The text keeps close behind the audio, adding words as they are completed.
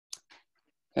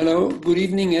Hello, good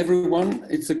evening, everyone.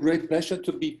 It's a great pleasure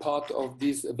to be part of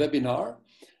this webinar.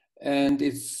 And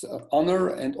it's an honor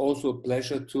and also a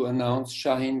pleasure to announce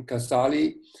Shaheen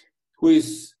Khazali, who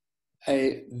is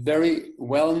a very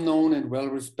well-known and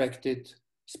well-respected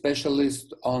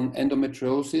specialist on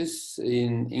endometriosis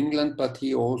in England, but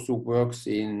he also works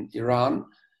in Iran.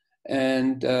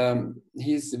 And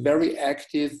he's very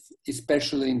active,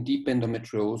 especially in deep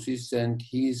endometriosis, and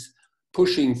he's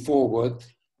pushing forward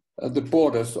the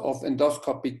borders of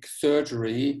endoscopic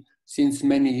surgery since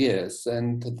many years.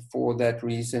 And for that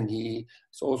reason, he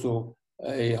is also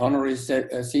a honorary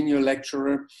senior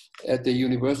lecturer at the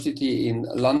university in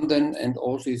London, and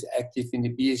also is active in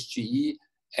the BSGE.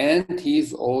 And he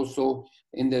is also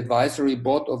in the advisory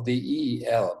board of the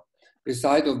EEL.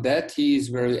 Beside of that, he is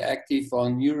very active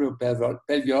on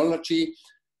neuropelviology,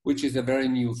 which is a very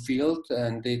new field,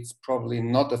 and it's probably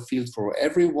not a field for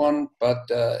everyone, but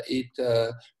it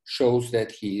shows that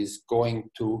he is going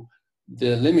to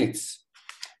the limits.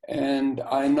 And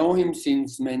I know him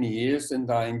since many years, and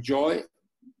I enjoy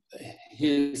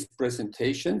his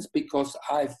presentations because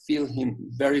I feel him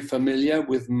very familiar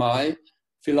with my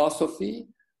philosophy,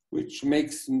 which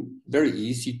makes it very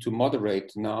easy to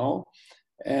moderate now.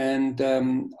 And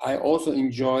I also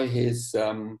enjoy his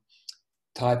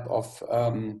type of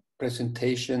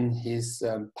presentation. His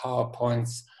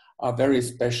PowerPoints are very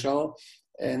special,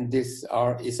 and this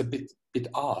is a bit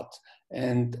art.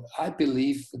 And I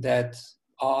believe that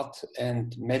art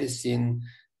and medicine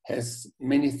has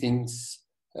many things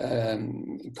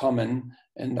in common,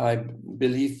 and I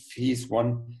believe he's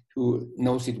one who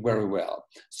knows it very well.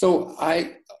 So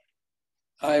I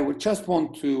would just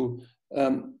want to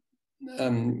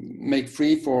make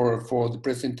free for the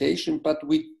presentation, but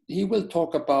he will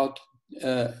talk about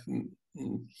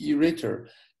ureter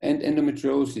and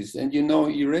endometriosis. And you know,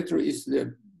 ureter is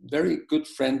the very good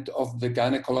friend of the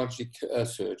gynecologic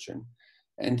surgeon.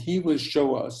 And he will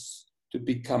show us to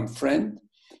become friend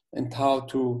and how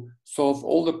to solve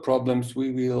all the problems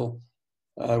we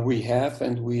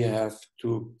have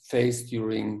to face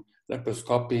during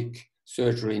laparoscopic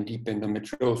surgery in deep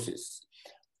endometriosis.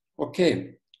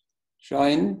 Okay,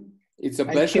 Shaheen, it's a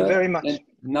pleasure. Thank you very much. And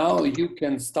now you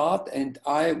can start. And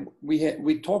I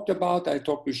talked to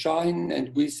Shaheen,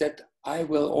 and we said I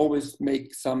will always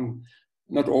make some,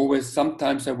 not always,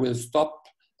 sometimes I will stop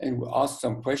and ask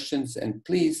some questions. And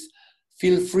please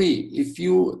feel free if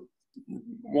you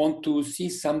want to see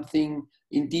something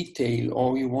in detail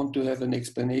or you want to have an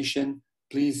explanation,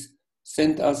 please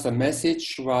send us a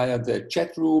message via the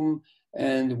chat room,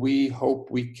 and we hope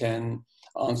we can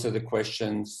answer the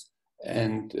questions.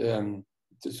 And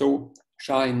so,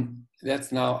 Shaheen,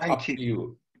 that's now up to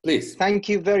you. Please. Thank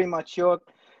you very much, Jörg.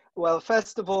 Well,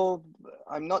 first of all,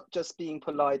 I'm not just being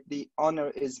polite. The honor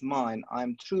is mine.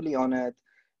 I'm truly honored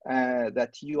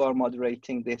that you are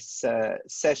moderating this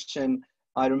session.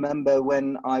 I remember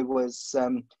when I was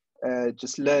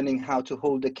just learning how to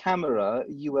hold a camera,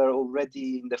 you were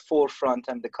already in the forefront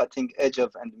and the cutting edge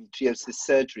of endometriosis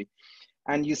surgery.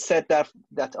 And you said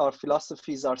that our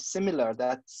philosophies are similar.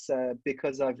 That's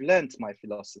because I've learned my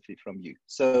philosophy from you.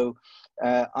 So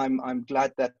I'm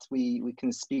glad that we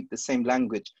can speak the same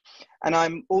language. And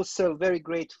I'm also very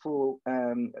grateful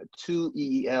to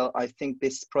EEL. I think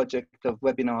this project of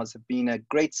webinars have been a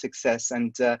great success,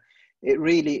 and it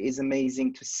really is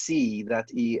amazing to see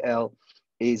that EEL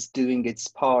is doing its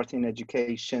part in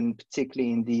education,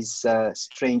 particularly in these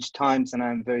strange times, and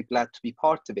I'm very glad to be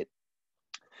part of it.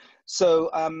 So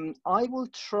I will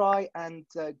try and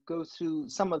go through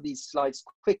some of these slides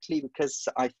quickly because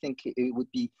I think it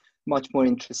would be much more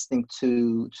interesting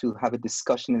to have a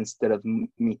discussion instead of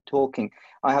me talking.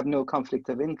 I have no conflict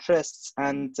of interests,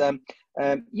 and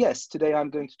yes, today I'm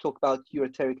going to talk about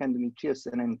ureteric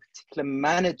endometriosis and in particular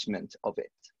management of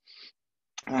it.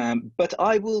 But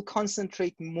I will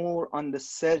concentrate more on the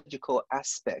surgical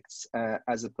aspects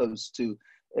as opposed to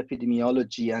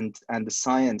epidemiology and the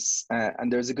science,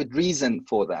 and there's a good reason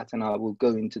for that, and I will go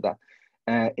into that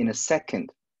in a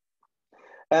second.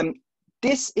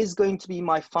 This is going to be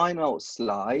my final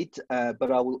slide,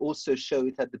 but I will also show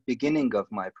it at the beginning of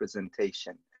my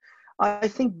presentation. I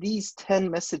think these 10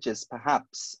 messages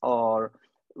perhaps are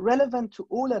relevant to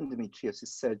all endometriosis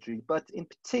surgery, but in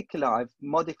particular, I've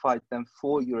modified them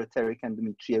for ureteric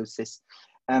endometriosis.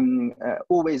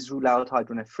 Always rule out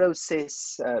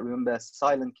hydronephrosis. Remember,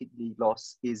 silent kidney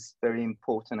loss is very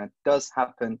important. It does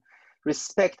happen.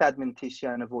 Respect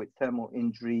adventitia and avoid thermal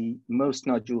injury. Most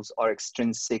nodules are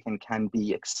extrinsic and can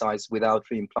be excised without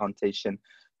reimplantation.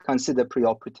 Consider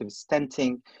preoperative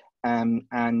stenting.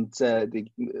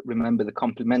 Remember the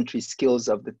complementary skills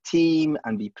of the team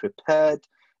and be prepared.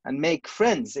 and make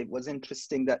friends. It was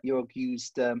interesting that Jörg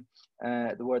used the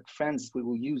word friends. We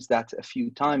will use that a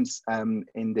few times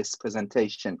in this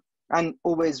presentation. And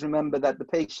always remember that the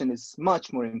patient is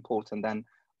much more important than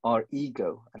our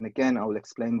ego. And again, I will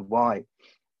explain why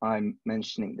I'm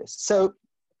mentioning this. So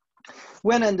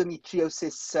when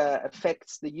endometriosis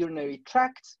affects the urinary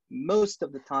tract, most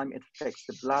of the time it affects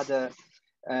the bladder,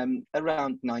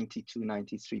 around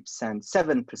 92-93%,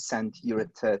 7%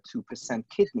 ureter, 2%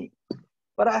 kidney.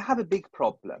 But I have a big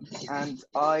problem, and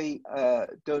I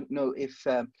don't know if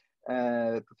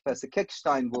Professor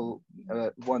Keckstein will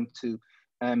want to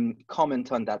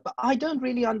comment on that, but I don't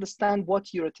really understand what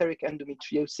ureteric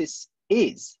endometriosis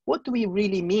is. What do we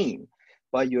really mean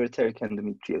by ureteric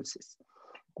endometriosis?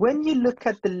 When you look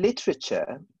at the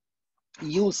literature,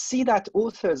 you'll see that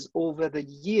authors over the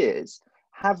years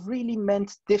have really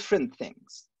meant different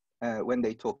things when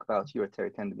they talk about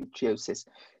ureteric endometriosis.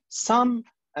 Some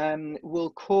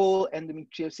will call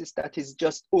endometriosis that is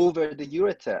just over the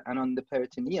ureter and on the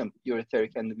peritoneum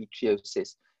ureteric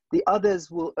endometriosis. The others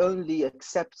will only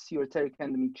accept ureteric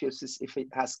endometriosis if it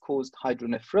has caused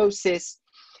hydronephrosis.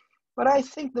 But I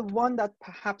think the one that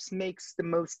perhaps makes the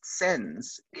most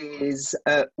sense is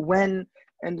when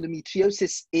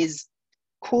endometriosis is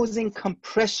causing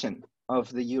compression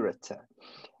of the ureter,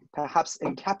 perhaps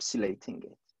encapsulating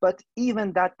it. But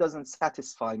even that doesn't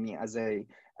satisfy me as a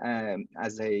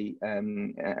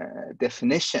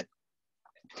definition.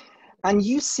 And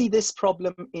you see this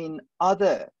problem in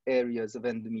other areas of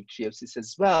endometriosis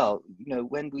as well. You know,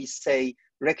 when we say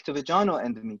rectovaginal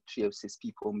endometriosis,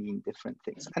 people mean different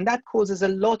things. And that causes a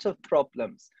lot of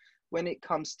problems when it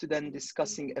comes to then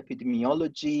discussing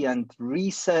epidemiology and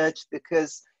research,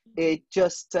 because it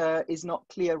just is not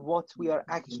clear what we are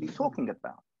actually talking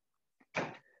about.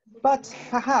 But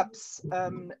perhaps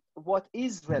what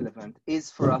is relevant is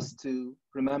for us to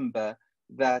remember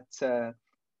that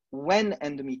when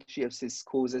endometriosis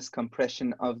causes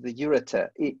compression of the ureter,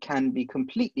 it can be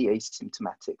completely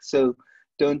asymptomatic. So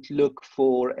don't look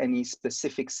for any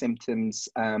specific symptoms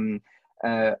of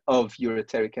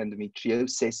ureteric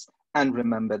endometriosis. And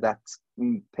remember that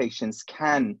patients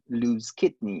can lose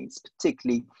kidneys,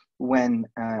 particularly when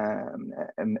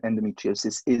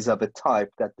endometriosis is of a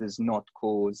type that does not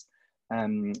cause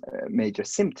major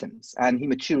symptoms. And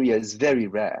hematuria is very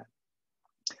rare.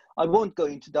 I won't go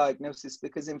into diagnosis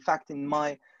because, in fact, in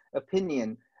my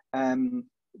opinion,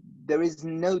 there is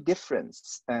no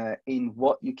difference in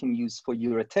what you can use for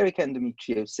ureteric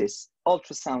endometriosis.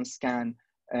 Ultrasound scan,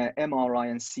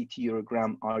 MRI and CT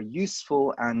urogram are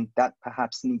useful, and that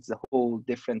perhaps needs a whole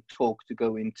different talk to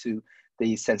go into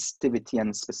the sensitivity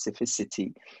and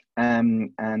specificity.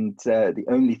 The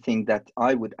only thing that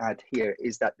I would add here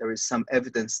is that there is some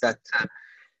evidence that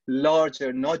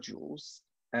larger nodules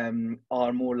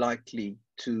are more likely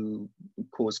to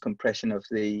cause compression of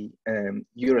the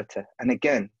ureter. And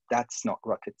again, that's not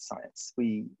rocket science.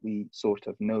 We sort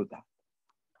of know that.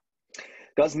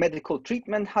 Does medical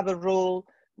treatment have a role?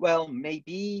 Well,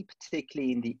 maybe,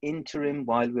 particularly in the interim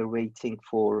while we're waiting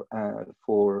for a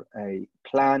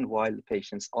plan, while the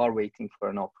patients are waiting for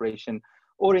an operation,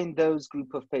 or in those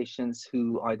group of patients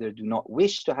who either do not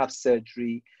wish to have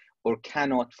surgery or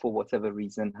cannot, for whatever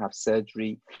reason, have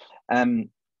surgery.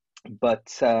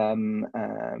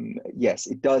 Yes,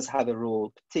 it does have a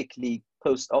role, particularly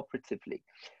post-operatively.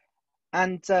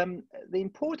 And the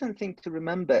important thing to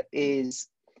remember is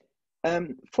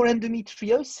for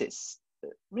endometriosis,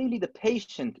 really the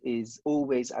patient is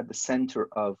always at the center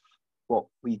of what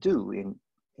we do in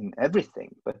everything,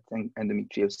 but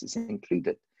endometriosis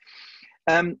included.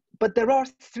 But there are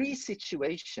three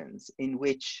situations in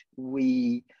which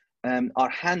our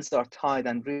hands are tied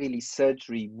and really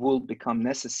surgery will become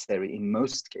necessary in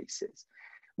most cases.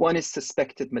 One is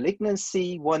suspected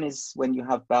malignancy, one is when you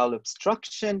have bowel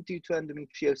obstruction due to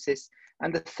endometriosis,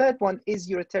 and the third one is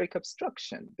ureteric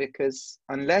obstruction, because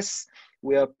unless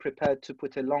we are prepared to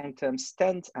put a long-term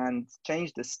stent and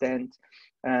change the stent,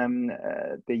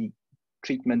 the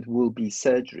treatment will be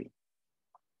surgery.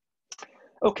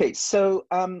 Okay, so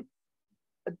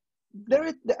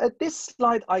this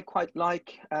slide I quite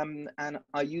like, and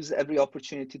I use every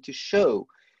opportunity to show,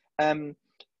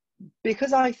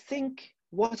 because I think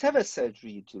whatever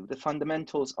surgery you do, the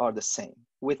fundamentals are the same.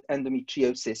 With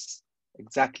endometriosis,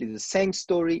 exactly the same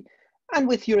story, and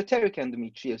with ureteric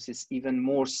endometriosis, even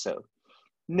more so.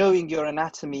 Knowing your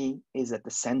anatomy is at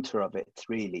the center of it,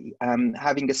 really.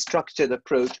 Having a structured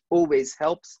approach always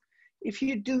helps. If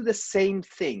you do the same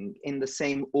thing in the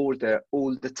same order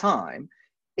all the time,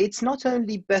 it's not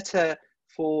only better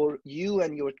for you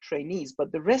and your trainees, but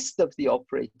the rest of the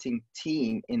operating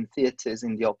team in theaters,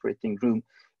 in the operating room,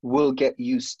 will get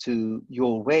used to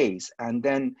your ways, and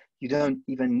then you don't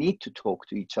even need to talk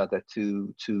to each other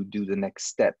to do the next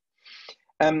step.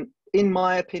 In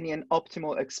my opinion,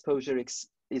 optimal exposure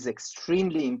is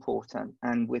extremely important,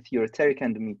 and with ureteric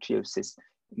endometriosis,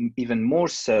 even more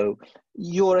so.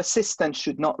 Your assistant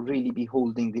should not really be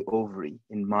holding the ovary,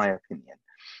 in my opinion.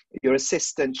 Your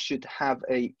assistant should have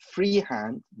a free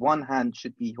hand. One hand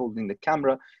should be holding the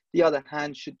camera. The other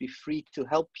hand should be free to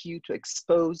help you to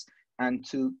expose and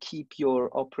to keep your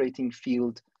operating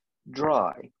field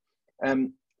dry.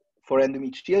 For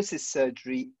endometriosis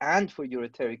surgery and for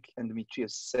ureteric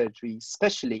endometriosis surgery,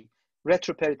 especially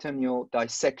retroperitoneal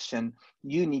dissection,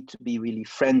 you need to be really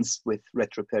friends with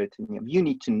retroperitoneum. You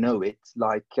need to know it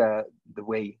like the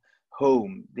way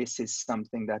home. This is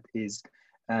something that is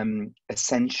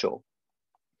essential.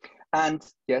 And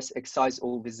yes, excise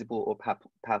all visible or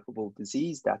palpable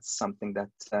disease. That's something that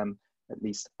at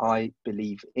least I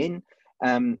believe in.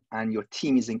 And your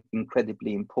team is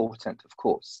incredibly important, of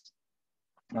course.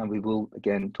 And we will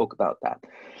again talk about that.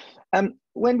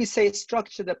 When we say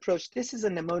structured approach, this is a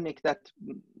mnemonic that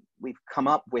we've come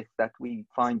up with that we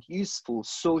find useful,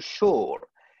 so sure,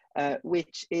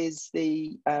 which is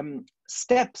the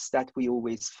steps that we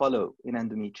always follow in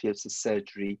endometriosis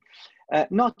surgery.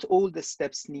 Not all the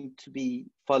steps need to be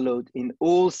followed in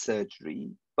all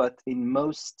surgery, but in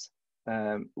most,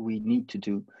 we need to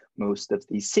do most of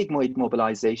the sigmoid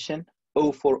mobilization,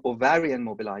 O for ovarian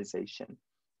mobilization,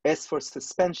 S for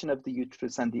suspension of the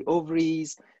uterus and the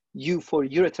ovaries, U for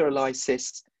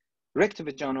ureterolysis,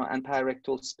 rectovaginal and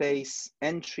pararectal space,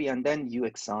 entry, and then you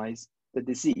excise the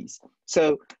disease.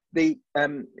 So the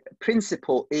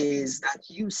principle is that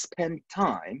you spend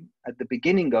time at the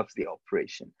beginning of the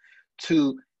operation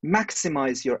to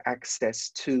maximize your access,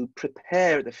 to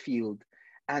prepare the field,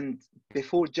 and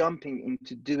before jumping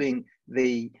into doing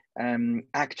the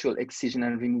actual excision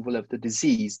and removal of the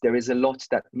disease, there is a lot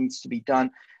that needs to be done,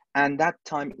 and that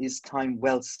time is time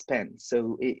well spent.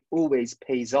 So it always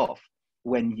pays off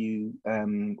when you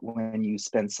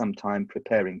spend some time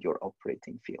preparing your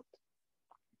operating field.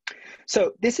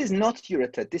 So this is not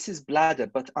ureter, this is bladder,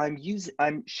 but I'm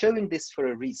showing this for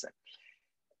a reason.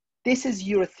 This is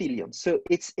urothelium, so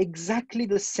it's exactly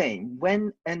the same.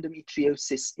 When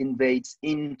endometriosis invades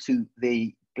into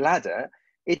the bladder,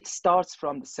 it starts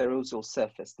from the serosal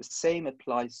surface. The same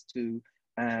applies to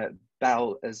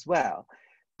bowel as well.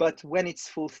 But when it's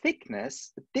full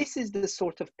thickness, this is the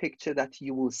sort of picture that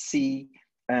you will see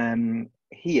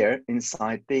here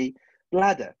inside the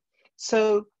bladder.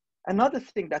 So another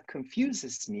thing that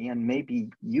confuses me, and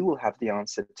maybe you will have the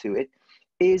answer to it,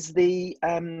 is the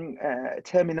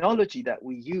terminology that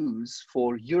we use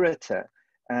for ureter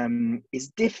is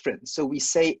different. So we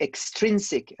say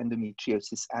extrinsic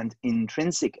endometriosis and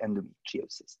intrinsic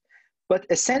endometriosis. But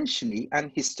essentially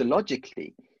and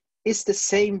histologically, it's the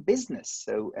same business.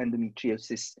 So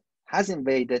endometriosis has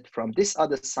invaded from this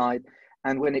other side,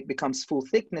 and when it becomes full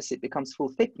thickness, it becomes full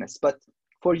thickness. But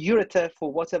for ureter,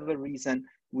 for whatever reason,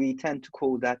 we tend to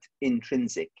call that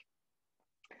intrinsic.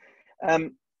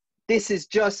 This is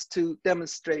just to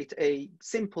demonstrate a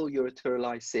simple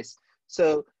ureterolysis.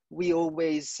 So we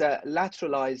always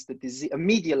lateralize the disease,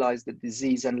 medialize the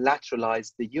disease and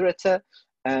lateralize the ureter,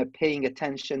 paying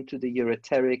attention to the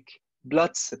ureteric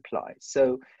blood supply.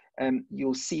 So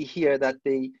you'll see here that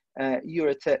the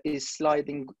ureter is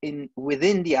sliding in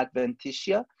within the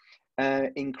adventitia.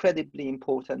 Incredibly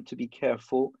important to be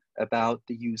careful about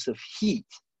the use of heat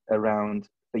around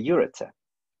the ureter.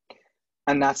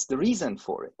 And that's the reason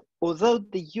for it. Although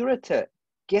the ureter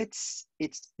gets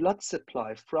its blood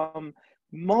supply from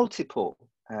multiple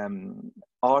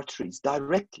arteries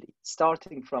directly,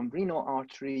 starting from renal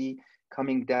artery,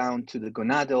 coming down to the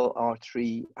gonadal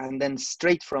artery, and then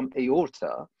straight from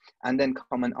aorta, and then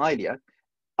common iliac,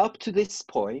 up to this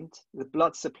point, the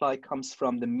blood supply comes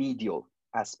from the medial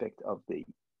aspect of the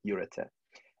ureter.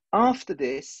 After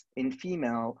this, in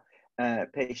female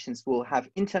patients will have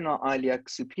internal iliac,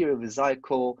 superior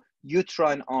vesicle,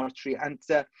 uterine artery, and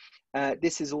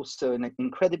this is also an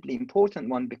incredibly important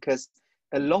one because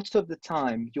a lot of the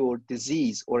time your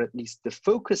disease, or at least the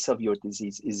focus of your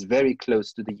disease, is very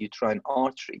close to the uterine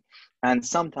artery, and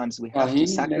sometimes we have to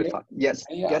sacrifice. Yes.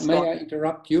 May I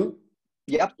interrupt you?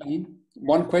 Yep.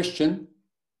 One question.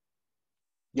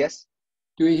 Yes.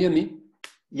 Do you hear me?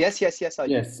 Yes, I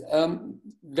do. Yes.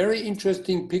 Very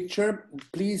interesting picture.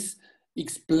 Please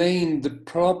explain the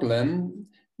problem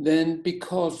then,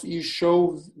 because you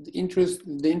show the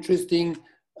interesting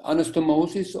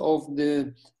anastomosis of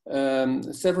the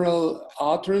several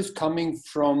arteries coming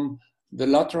from the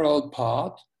lateral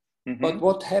part. Mm-hmm. But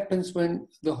what happens when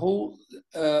the whole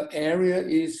area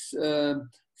is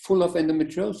full of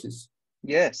endometriosis.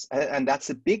 Yes, and that's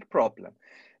a big problem.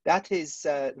 That is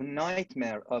the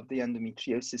nightmare of the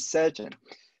endometriosis surgeon.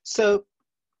 So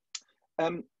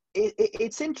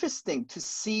it's interesting to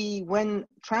see when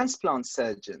transplant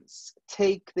surgeons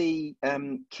take the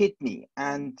kidney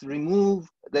and remove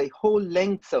the whole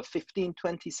length of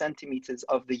 15-20 centimeters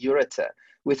of the ureter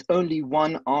with only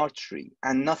one artery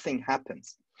and nothing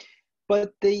happens.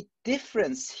 But the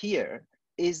difference here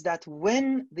is that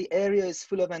when the area is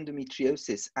full of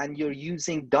endometriosis and you're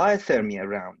using diathermy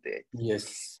around it,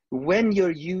 yes, when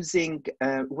you're using,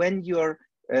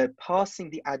 passing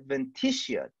the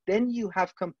adventitia, then you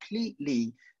have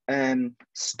completely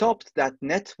stopped that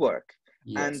network.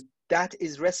 yes. And that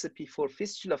is recipe for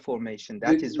fistula formation.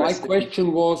 That is my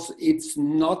question was, it's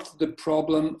not the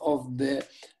problem of the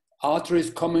arteries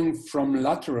coming from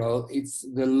lateral, it's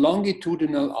the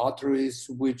longitudinal arteries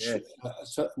which,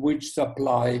 yes. which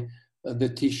supply the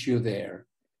tissue there.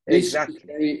 This exactly. is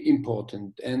very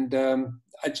important. And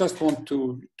I just want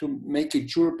to make it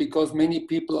sure, because many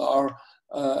people are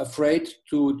afraid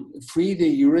to free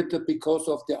the ureter because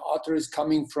of the arteries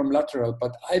coming from lateral.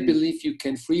 But I believe you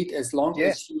can free it as long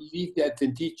as you leave the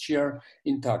adventitia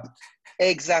intact.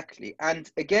 Exactly. And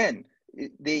again,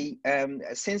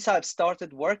 since I've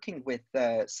started working with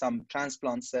some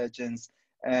transplant surgeons,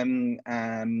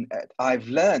 I've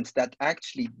learned that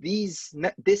actually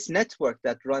this network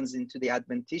that runs into the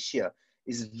adventitia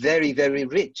is very, very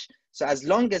rich. So as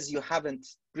long as you haven't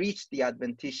breached the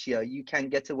adventitia, you can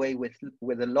get away with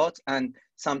a lot, and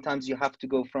sometimes you have to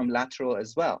go from lateral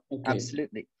as well. Okay.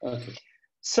 Absolutely. Okay.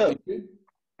 So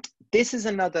this is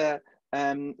another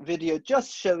video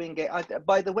just showing it.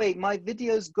 By the way, my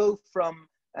videos go from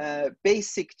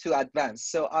basic to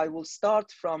advanced. So I will start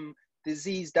from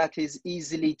disease that is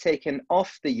easily taken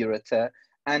off the ureter,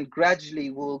 and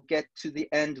gradually we'll get to the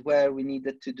end where we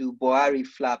needed to do Boari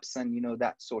flaps and, you know,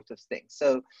 that sort of thing.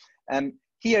 So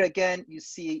here again, you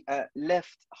see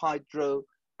left hydro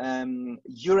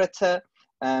ureter.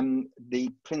 The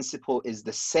principle is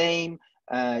the same.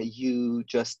 You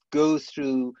just go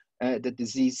through the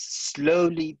disease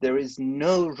slowly. There is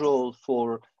no role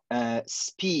for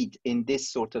speed in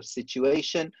this sort of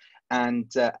situation.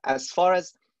 And as far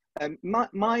as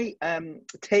my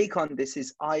take on this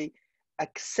is, I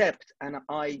accept and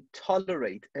I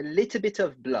tolerate a little bit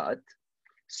of blood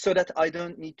so that I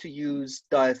don't need to use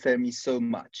diathermy so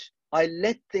much. I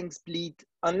let things bleed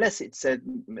unless it's a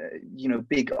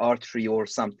big artery or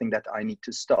something that I need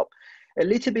to stop. A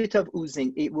little bit of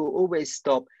oozing, it will always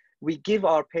stop. We give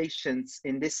our patients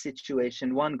in this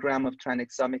situation 1 gram of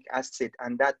tranexamic acid,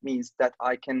 and that means that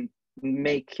I can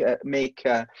make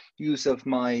use of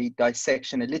my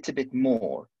dissection a little bit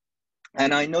more.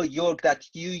 And I know, Jörg, that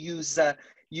you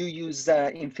use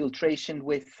infiltration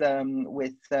with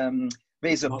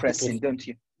vasopressin, don't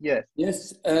you? Yes.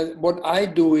 Yes. What I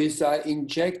do is I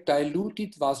inject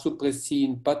diluted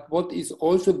vasopressin, but what is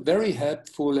also very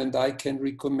helpful, and I can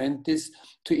recommend this,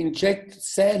 to inject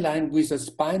saline with a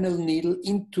spinal needle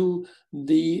into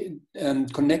the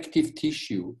connective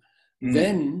tissue.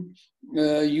 Then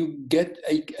you get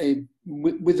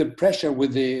with the pressure,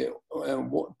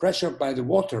 pressure by the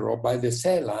water or by the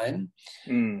saline,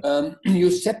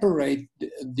 you separate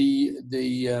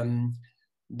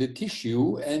the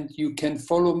tissue, and you can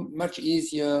follow much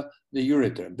easier the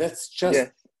ureter. That's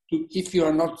just if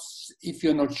you're not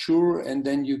sure, and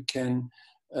then you can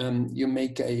you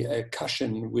make a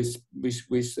cushion with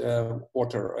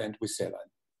water and with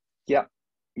saline. Yeah.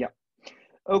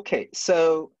 Okay,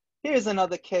 so here's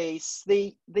another case.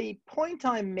 The point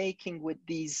I'm making with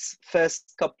these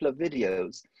first couple of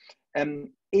videos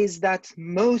is that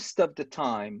most of the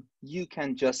time you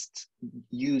can just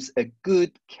use a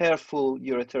good, careful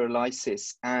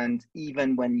ureterolysis, and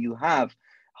even when you have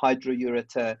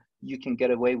hydroureter, you can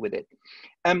get away with it.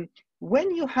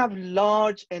 When you have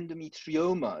large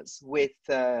endometriomas with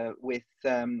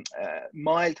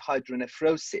mild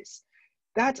hydronephrosis,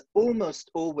 that almost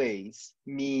always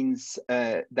means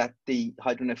that the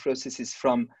hydronephrosis is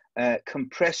from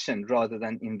compression rather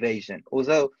than invasion.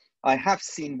 Although I have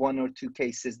seen 1 or 2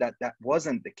 cases that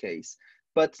wasn't the case,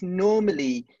 but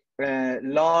normally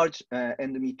large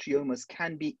endometriomas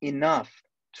can be enough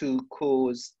to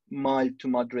cause mild to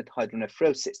moderate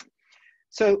hydronephrosis.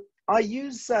 So I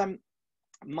use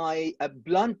my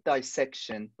blunt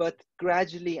dissection, but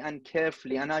gradually and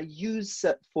carefully, and I use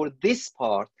for this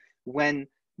part, when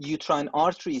uterine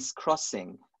artery is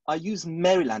crossing, I use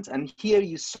Maryland. And here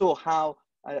you saw how,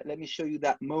 let me show you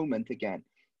that moment again,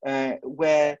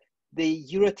 where the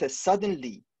ureter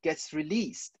suddenly gets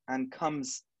released and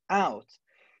comes out.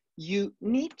 you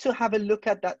need to have a look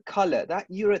at that color. That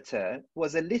ureter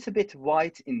was a little bit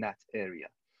white in that area.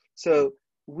 So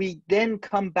we then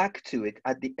come back to it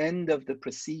at the end of the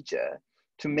procedure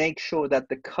to make sure that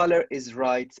the color is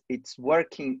right, it's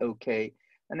working okay.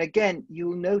 And again,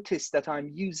 you'll notice that I'm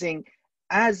using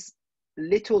as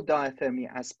little diathermy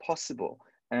as possible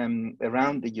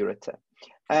around the ureter.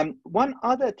 One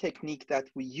other technique that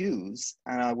we use,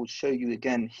 and I will show you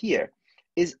again here,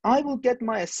 is I will get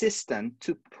my assistant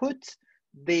to put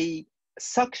the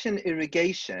suction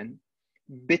irrigation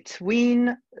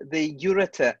between the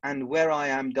ureter and where I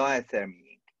am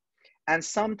diathermying. And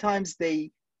sometimes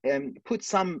they put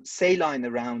some saline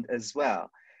around as well.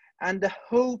 And the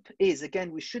hope is,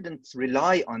 again, we shouldn't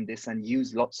rely on this and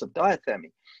use lots of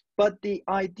diathermy. But the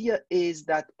idea is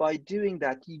that by doing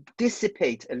that, you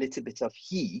dissipate a little bit of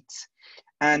heat,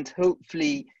 and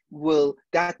hopefully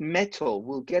that metal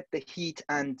will get the heat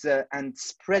and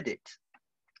spread it.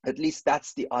 At least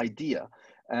that's the idea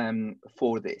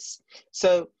for this.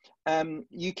 So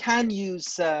you can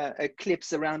use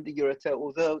clips around the ureter,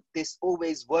 although this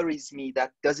always worries me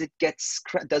that does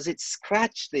it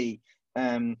scratch the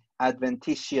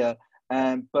adventitia?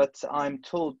 But I'm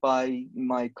told by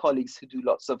my colleagues who do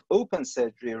lots of open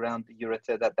surgery around the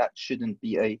ureter that that shouldn't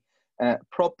be a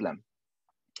problem.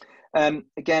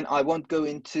 Again, I won't go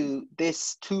into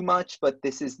this too much, but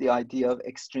this is the idea of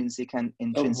extrinsic and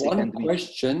intrinsic. One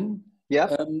question.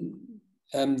 Yeah.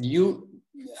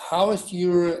 How is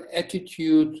your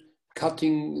attitude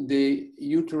cutting the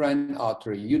uterine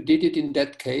artery? You did it in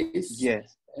that case.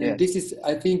 Yes. And yes. this is,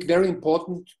 I think, very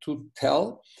important to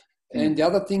tell. And the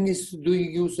other thing is, do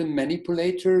you use a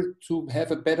manipulator to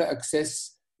have a better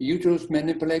access, uterus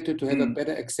manipulator to have a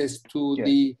better access to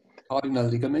the cardinal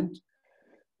ligament?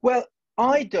 Well,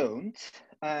 I don't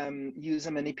use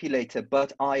a manipulator,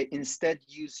 but I instead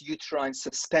use uterine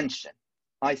suspension.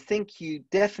 I think you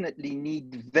definitely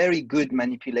need very good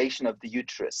manipulation of the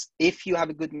uterus. If you have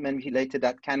a good manipulator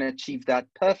that can achieve that,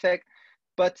 perfect.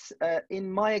 But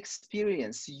in my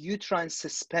experience, uterine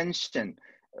suspension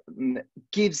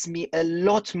gives me a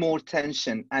lot more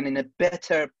tension and in a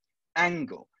better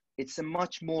angle. It's a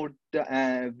much more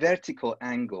vertical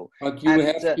angle. But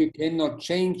you cannot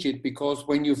change it, because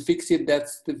when you fix it,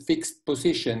 that's the fixed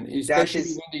position,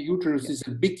 especially when the uterus is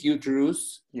a big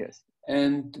uterus. Yes.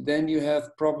 And then you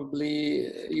have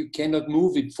you cannot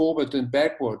move it forward and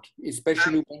backward,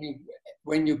 especially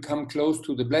when you come close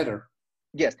to the bladder.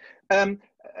 Yes.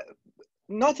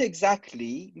 Not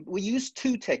exactly. We use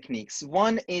two techniques.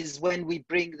 One is when we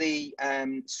bring the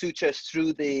suture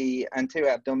through the anterior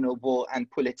abdominal wall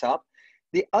and pull it up.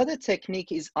 The other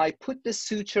technique is I put the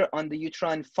suture on the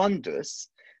uterine fundus,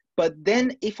 but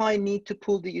then if I need to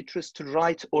pull the uterus to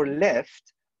right or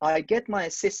left, I get my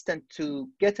assistant to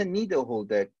get a needle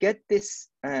holder, get this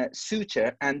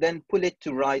suture, and then pull it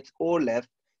to right or left,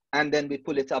 and then we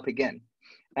pull it up again.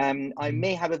 I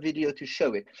may have a video to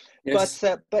show it, yes.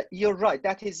 But you're right.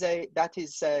 That is a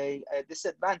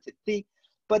disadvantage.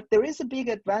 But there is a big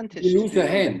advantage. You lose a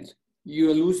hand.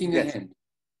 You are losing a hand.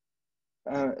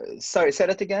 Sorry, say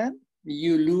that again.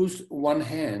 You lose one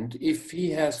hand if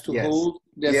he has to hold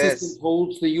the assistant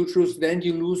holds the uterus. Then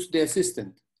you lose the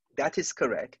assistant. That is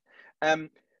correct.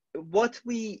 What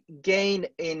we gain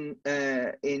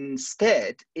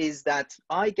instead is that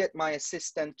I get my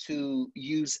assistant to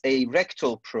use a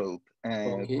rectal probe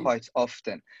quite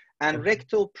often, and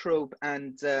rectal probe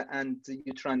and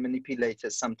uterine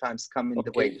manipulators sometimes come in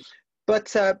the way.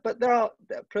 But there are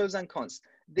pros and cons.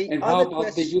 And how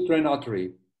about the uterine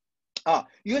artery?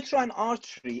 Uterine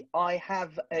artery, I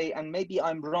have and maybe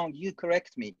I'm wrong, you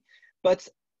correct me, but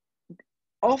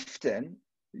often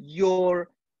your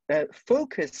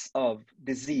focus of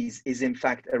disease is in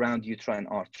fact around uterine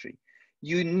artery.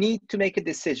 You need to make a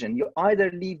decision. You either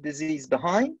leave disease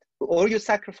behind or you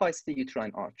sacrifice the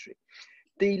uterine artery.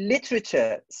 The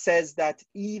literature says that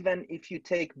even if you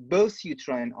take both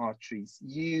uterine arteries,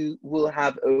 you'll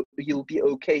be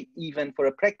okay even for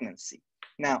a pregnancy.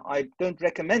 Now, I don't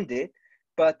recommend it,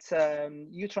 but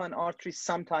uterine arteries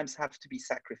sometimes have to be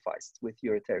sacrificed with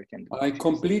ureteric endometriosis. I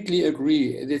completely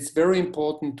agree. It's very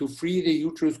important to free the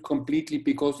uterus completely,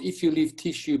 because if you leave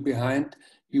tissue behind,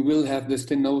 you will have the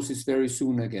stenosis very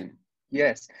soon again.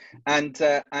 Yes, and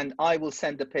I will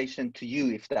send the patient to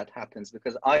you if that happens,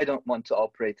 because I don't want to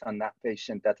operate on that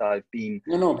patient that I've been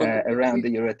around the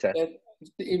ureter.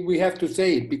 We have to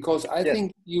say it, because I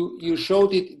think you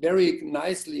showed it very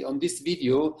nicely on this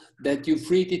video that you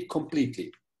freed it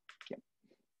completely.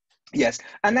 Yes,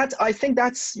 and I think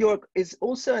that's is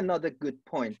also another good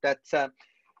point, that that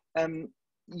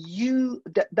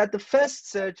the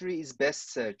first surgery is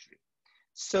best surgery.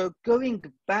 So going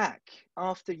back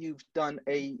after you've done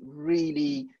a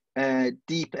really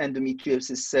deep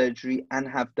endometriosis surgery and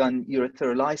have done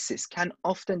ureterolysis can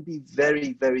often be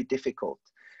very, very difficult.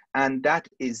 And that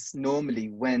is normally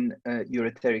when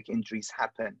ureteric injuries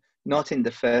happen, not in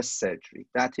the first surgery.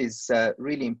 That is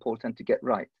really important to get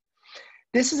right.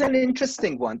 This is an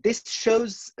interesting one. This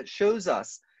shows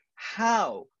us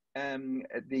how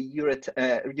the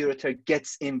ureter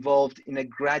gets involved in a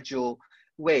gradual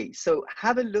way. So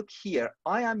have a look here.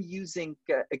 I am using,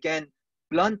 again,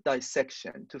 blunt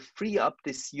dissection to free up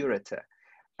this ureter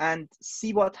and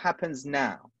see what happens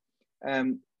now.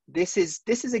 This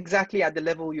is exactly at the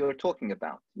level you're talking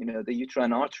about, you know, the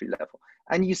uterine artery level.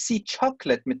 And you see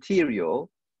chocolate material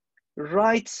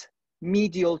right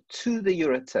medial to the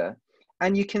ureter.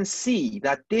 And you can see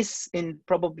that this, in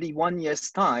probably 1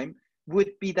 year's time,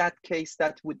 would be that case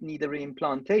that would need a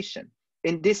reimplantation.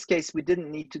 In this case, we didn't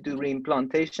need to do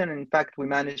reimplantation. In fact, we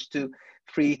managed to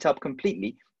free it up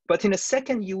completely. But in a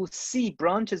second, you will see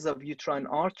branches of uterine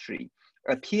artery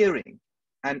appearing.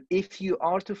 And if you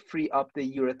are to free up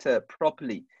the ureter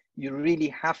properly, you really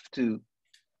have to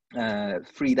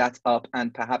free that up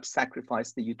and perhaps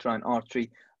sacrifice the uterine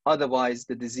artery. Otherwise,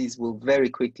 the disease will very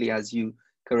quickly, as you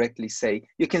correctly say.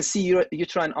 You can see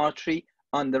uterine artery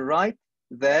on the right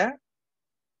there.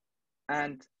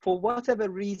 And for whatever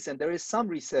reason, there is some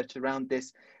research around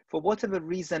this. For whatever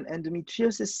reason,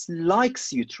 endometriosis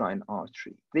likes uterine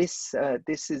artery. This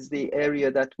is the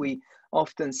area that we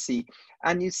often see.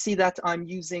 And you see that I'm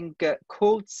using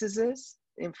cold scissors.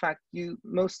 In fact, you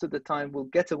most of the time will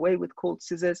get away with cold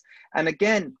scissors. And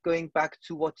again, going back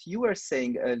to what you were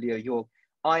saying earlier, Jörg,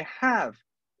 I have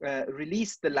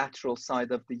released the lateral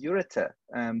side of the ureter.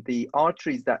 The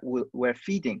arteries that were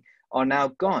feeding are now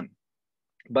gone.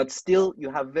 But still, you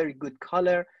have very good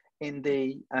color in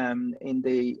the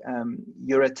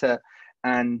ureter,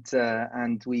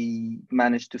 and we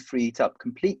managed to free it up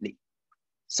completely.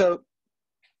 So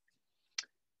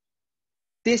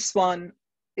this one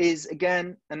is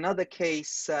again another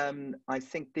case. I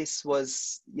think this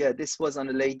was on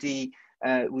a lady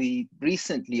we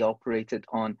recently operated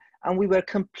on, and we were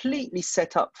completely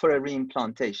set up for a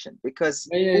reimplantation because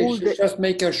just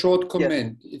make a short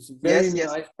comment. Yes. It's very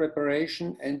Yes. nice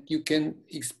preparation, and you can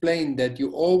explain that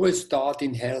you always start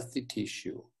in healthy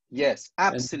tissue. Yes,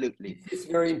 absolutely. And it's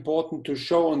very important to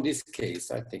show on this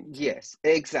case, I think. Yes,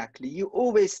 exactly. You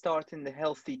always start in the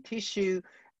healthy tissue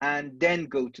and then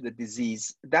go to the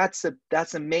disease. That's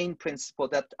a main principle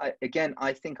that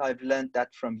I think I've learned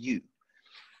that from you.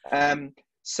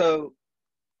 So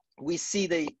we see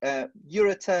the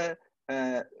ureter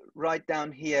right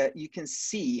down here. You can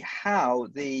see how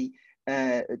the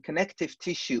connective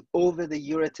tissue over the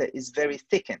ureter is very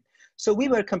thickened. So we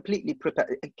were completely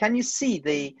prepared. Can you see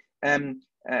the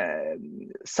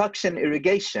suction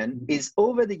irrigation is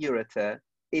over the ureter?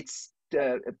 It's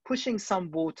pushing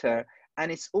some water,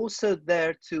 and it's also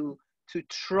there to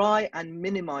try and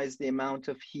minimize the amount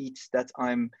of heat that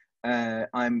I'm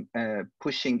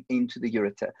pushing into the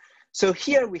ureter. So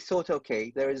here we thought,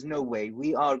 okay, there is no way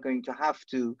we are going to have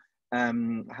to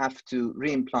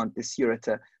reimplant this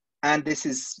ureter, and this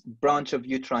is branch of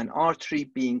uterine artery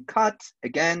being cut.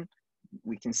 Again,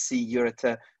 we can see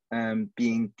ureter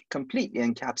being completely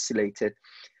encapsulated.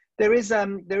 There is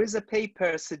a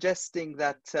paper suggesting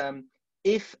that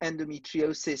if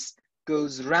endometriosis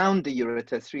goes round the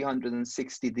ureter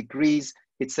 360 degrees,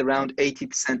 it's around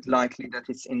 80% likely that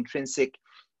it's intrinsic.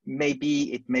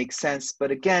 Maybe it makes sense, but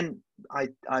again,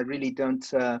 I really don't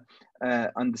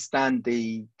understand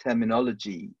the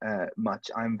terminology much.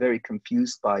 I'm very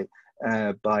confused by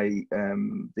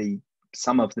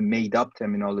some of the made-up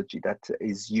terminology that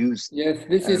is used. Yes,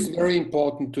 this is very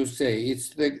important to say.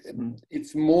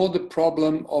 It's more the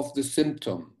problem of the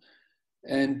symptom,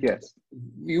 and yes,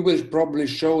 you will probably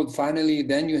show finally.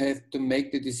 Then you have to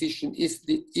make the decision: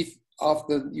 if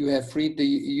after you have freed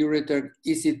the ureter,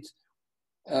 is it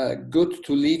good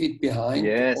to leave it behind,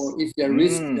 yes, or is there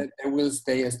risk that there will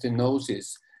stay as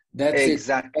stenosis? That's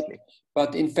exactly. it.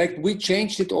 But in fact, we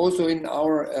changed it also in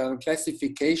our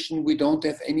classification. We don't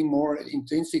have any more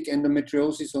intrinsic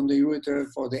endometriosis on the ureter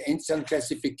for the NCL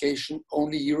classification.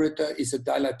 Only ureter is a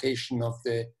dilatation of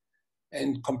the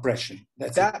and compression.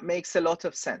 That makes a lot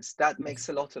of sense. That makes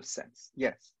a lot of sense.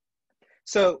 Yes.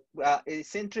 So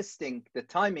it's interesting. The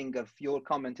timing of your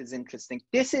comment is interesting.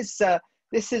 This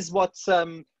is what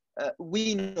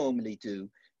we normally do.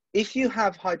 If you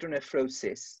have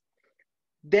hydronephrosis,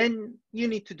 then you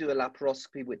need to do a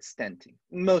laparoscopy with stenting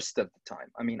most of the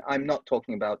time. I mean, I'm not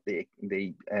talking about the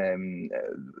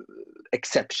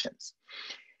exceptions.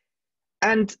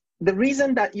 And the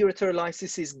reason that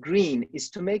ureterolysis is green is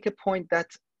to make a point that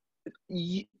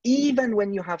even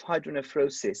when you have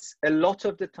hydronephrosis, a lot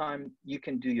of the time you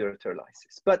can do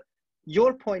ureterolysis. But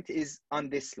your point is on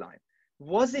this line.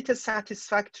 Was it a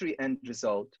satisfactory end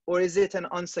result, or is it an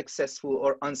unsuccessful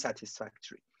or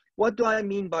unsatisfactory? What do I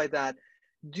mean by that?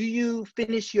 Do you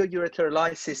finish your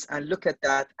ureterolysis and look at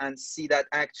that and see that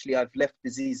actually I've left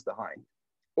disease behind?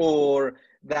 Or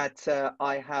that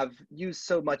I have used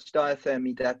so much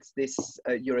diathermy that this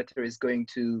ureter is going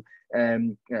to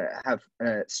have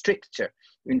stricture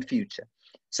in future.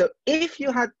 So if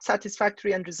you had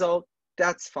satisfactory end result,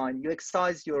 that's fine. You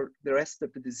excise the rest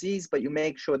of the disease, but you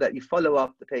make sure that you follow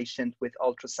up the patient with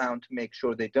ultrasound to make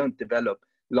sure they don't develop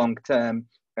long-term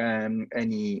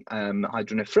any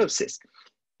hydronephrosis.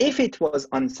 If it was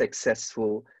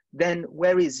unsuccessful, then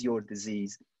where is your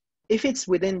disease? If it's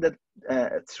within the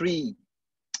 3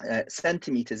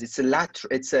 centimeters, it's a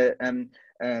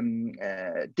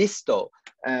distal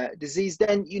disease,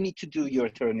 then you need to do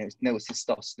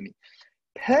ureteronocystostomy.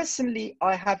 Personally,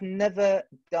 I have never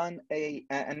done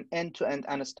an end-to-end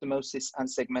anastomosis and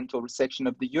segmental resection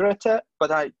of the ureter,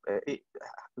 but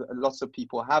lots of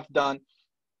people have done,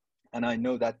 and I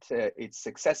know that it's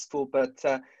successful. But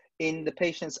in the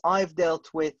patients I've dealt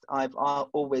with, I've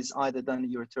always either done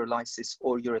ureterolysis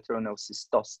or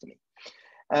ureteronocystostomy.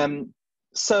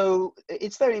 So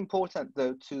it's very important,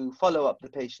 though, to follow up the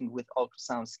patient with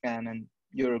ultrasound scan and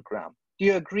urogram. Do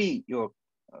you agree, Jörg,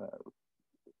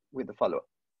 with the follow-up?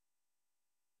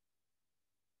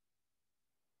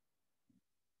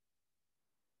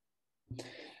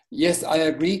 Yes, I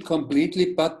agree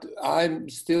completely, but I'm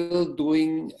still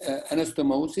doing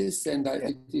anastomosis, and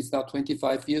it is now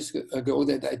 25 years ago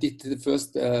that I did the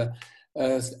first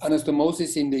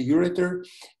anastomosis in the ureter,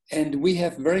 and we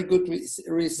have very good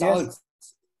results. Yes.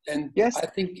 And yes. I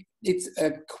think it's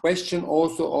a question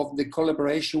also of the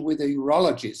collaboration with the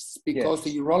urologists, because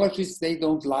the urologists, they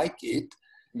don't like it.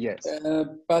 Yes.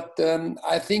 But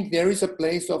I think there is a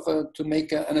place to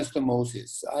make an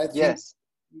anastomosis. I think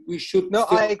we should. No,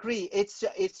 I agree. It's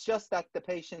just that the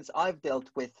patients I've dealt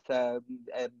with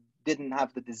didn't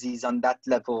have the disease on that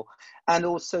level. And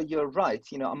also, you're right.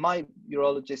 You know, my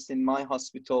urologist in my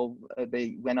hospital,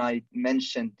 when I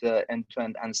mentioned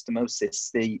end-to-end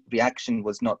anastomosis, the reaction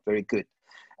was not very good.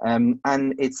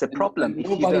 And it's a problem. And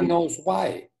nobody knows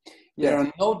why. There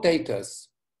are no data.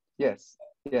 Yes.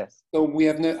 Yes. So we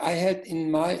have no. I had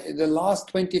the last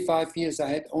 25 years, I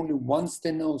had only one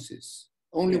stenosis.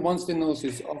 Only one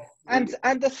stenosis. And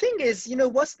the thing is, you know,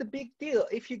 what's the big deal?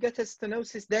 If you get a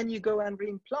stenosis, then you go and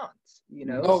reimplant. You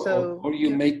know, or you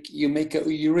make a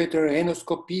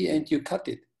ureteronoscopy and you cut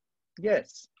it.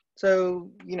 Yes. So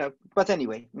you know, but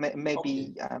anyway,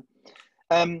 maybe.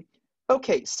 Okay.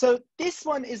 Okay, so this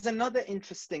one is another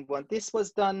interesting one. This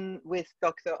was done with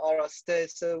Dr. Araste.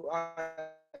 So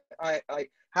I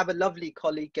have a lovely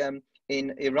colleague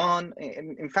in Iran.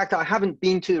 In fact, I haven't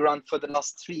been to Iran for the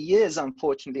last 3 years,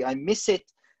 unfortunately. I miss it,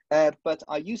 but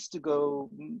I used to go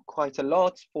quite a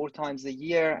lot, 4 times a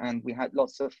year, and we had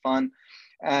lots of fun.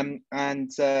 I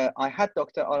had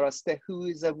Dr. Araste, who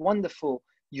is a wonderful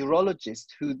urologist,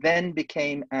 who then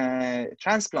became a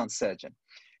transplant surgeon.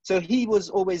 So he was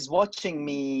always watching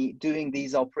me doing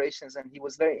these operations, and he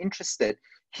was very interested.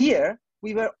 Here,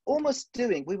 we were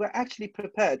actually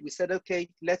prepared. We said, okay,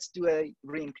 let's do a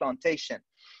reimplantation.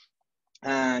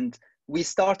 And we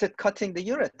started cutting the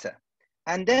ureter.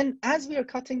 And then as we are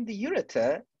cutting the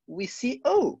ureter, we see,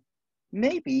 oh,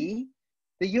 maybe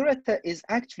the ureter is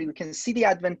actually, we can see the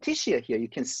adventitia here. You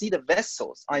can see the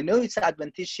vessels. I know it's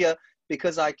adventitia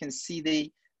because I can see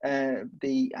the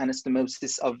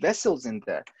anastomosis of vessels in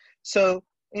there. So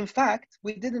in fact,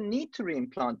 we didn't need to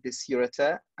reimplant this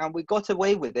ureter, and we got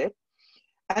away with it.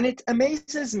 And it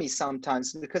amazes me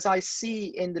sometimes, because I see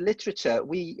in the literature,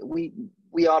 we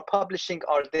are publishing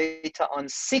our data on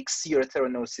 6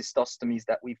 ureteronocystostomies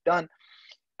that we've done.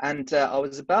 And I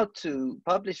was about to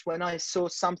publish when I saw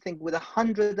something with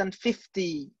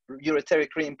 150 ureteric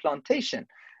reimplantation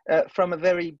from a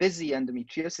very busy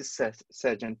endometriosis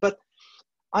surgeon. But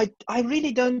I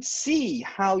really don't see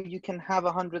how you can have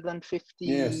 150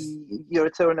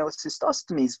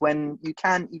 ureteronocystostomies when you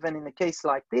can, even in a case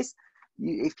like this,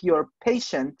 if you're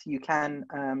patient, you can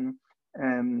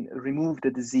remove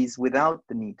the disease without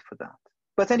the need for that.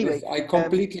 But anyway. Yes, I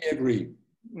completely agree.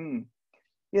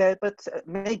 Yeah, but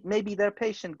maybe their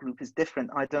patient group is different.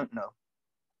 I don't know.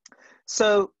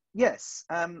 So yes,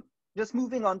 just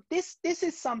moving on. This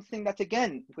is something that,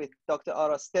 again, with Dr.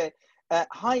 Araste,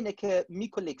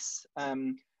 Heinecke-Mikulic's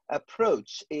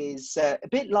approach is a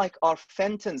bit like our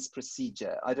Fenton's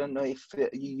procedure. I don't know if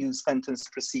you use Fenton's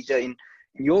procedure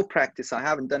your practice. I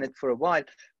haven't done it for a while,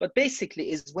 but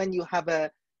basically is when you have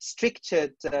a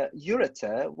strictured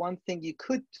ureter, one thing you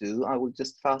could do, I will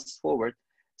just fast forward.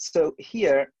 So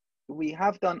here we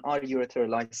have done our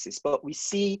ureterolysis, but we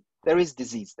see there is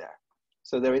disease there.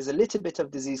 So there is a little bit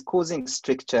of disease causing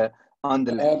stricture on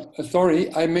the left.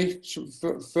 Sorry, I may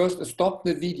first stop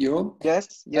the video.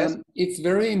 Yes, yes. It's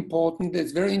very important,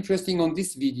 it's very interesting on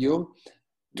this video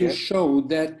to Yes. show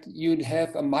that you'd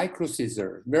have a micro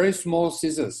scissor, very small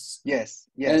scissors. Yes,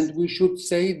 yes. And we should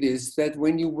say this, that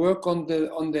when you work on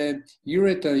the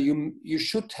ureter, you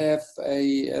should have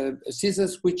a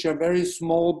scissors which are very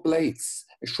small blades,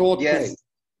 a short blade,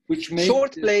 which make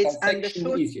short the blades and the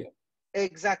dissection easier.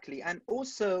 Exactly, and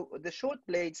also the short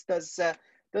blades does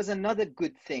another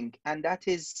good thing, and that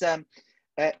is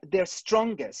they're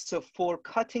strongest. So for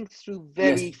cutting through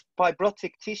very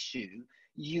fibrotic tissue,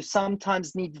 you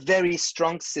sometimes need very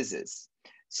strong scissors.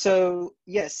 So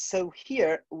yes, so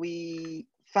here we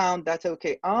found that,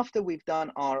 okay, after we've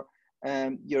done our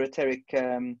ureteric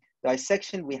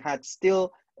dissection, we had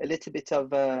still a little bit of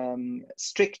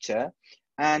stricture,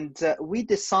 and we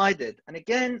decided, and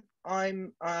again,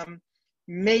 I'm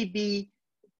maybe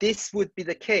this would be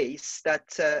the case that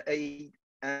an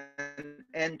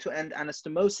end-to-end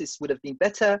anastomosis would have been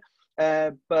better,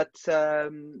 but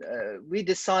we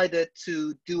decided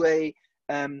to do a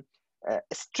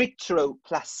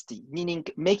stricturoplasty, meaning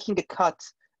making a cut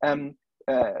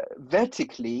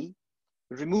vertically,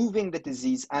 removing the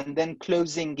disease, and then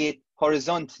closing it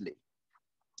horizontally.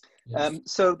 Yes.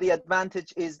 So the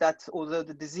advantage is that although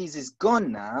the disease is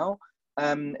gone now,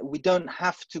 we don't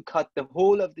have to cut the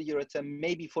whole of the ureter.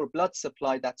 Maybe for blood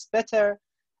supply, that's better.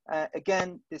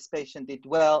 Again, this patient did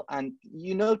well. And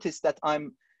you notice that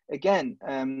I'm, again,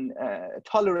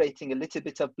 tolerating a little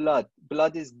bit of blood.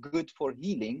 Blood is good for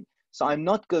healing. So I'm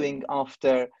not going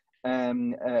after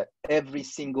every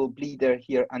single bleeder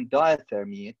here and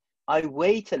diathermy. I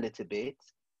wait a little bit.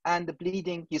 And the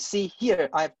bleeding, you see here,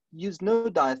 I've used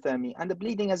no diathermy, and the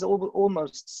bleeding has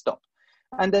almost stopped.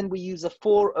 And then we use a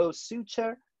 4-0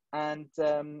 suture, and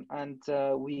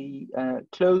we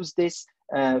close this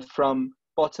from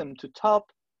bottom to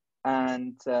top,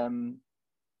 and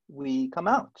we come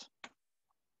out.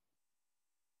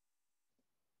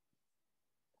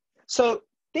 So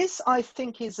this, I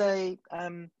think, is a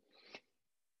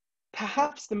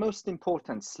perhaps the most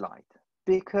important slide,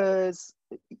 because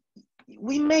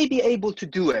we may be able to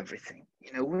do everything.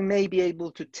 You know, we may be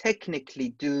able to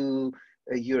technically do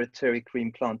a ureteric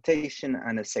reimplantation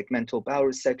and a segmental bowel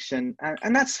resection,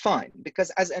 and that's fine, because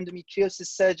as endometriosis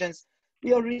surgeons,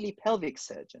 we are really pelvic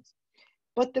surgeons.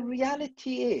 But the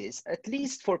reality is, at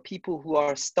least for people who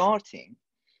are starting,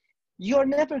 you're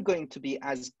never going to be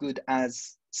as good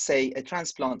as, say, a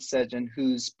transplant surgeon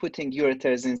who's putting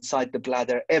ureters inside the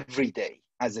bladder every day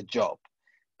as a job.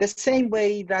 The same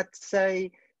way that,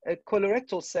 say, a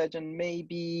colorectal surgeon may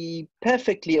be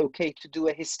perfectly okay to do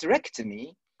a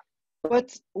hysterectomy,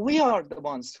 but we are the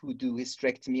ones who do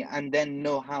hysterectomy and then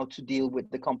know how to deal with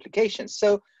the complications.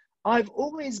 So I've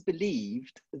always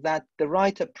believed that the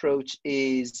right approach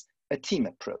is a team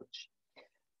approach.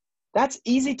 That's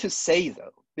easy to say,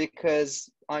 though, because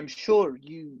I'm sure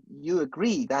you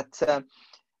agree that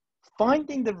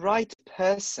finding the right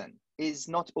person is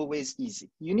not always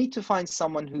easy. You need to find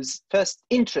someone who's first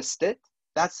interested.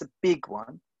 That's a big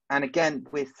one. And again,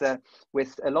 with a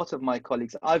lot of my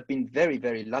colleagues, I've been very,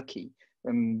 very lucky.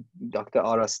 Dr.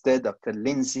 Arasted, Dr.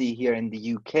 Lindsay here in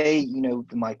the UK, you know,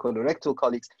 my colorectal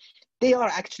colleagues, they are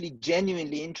actually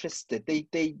genuinely interested.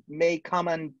 They may come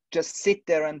and just sit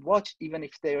there and watch, even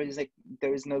if there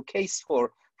is no case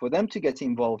for them to get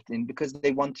involved in, because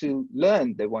they want to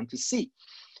learn, they want to see.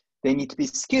 They need to be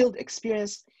skilled,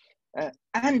 experienced,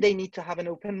 and they need to have an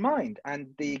open mind. And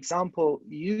the example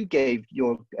you gave,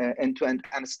 your end-to-end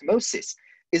anastomosis,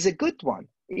 is a good one.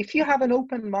 If you have an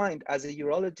open mind as a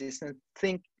urologist and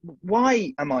think,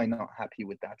 why am I not happy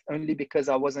with that? Only because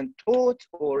I wasn't taught,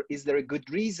 or is there a good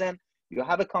reason? You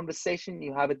have a conversation,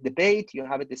 you have a debate, you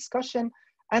have a discussion,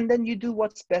 and then you do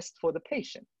what's best for the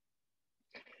patient.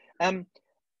 And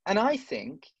I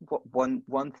think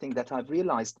one thing that I've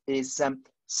realized is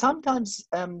sometimes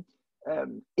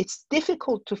it's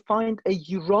difficult to find a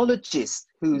urologist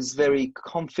who's very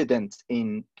confident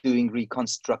in doing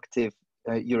reconstructive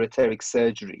ureteric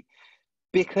surgery,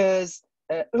 because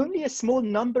only a small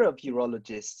number of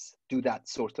urologists do that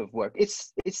sort of work.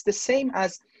 It's the same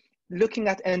as looking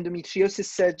at endometriosis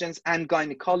surgeons and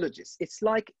gynecologists. It's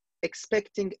like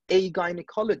expecting a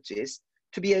gynecologist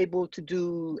to be able to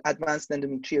do advanced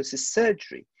endometriosis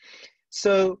surgery.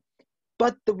 So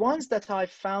But the ones that I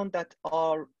found that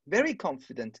are very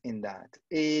confident in that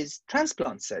is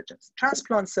transplant surgeons.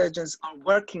 Transplant surgeons are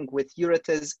working with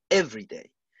ureters every day.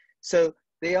 So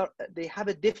they have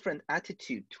a different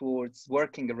attitude towards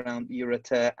working around the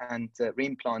ureter and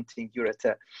reimplanting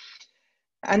ureter.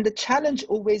 And the challenge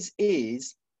always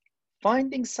is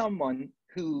finding someone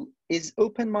who is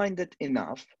open-minded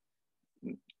enough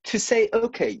to say,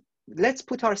 okay, let's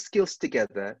put our skills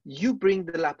together. You bring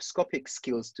the laparoscopic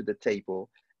skills to the table,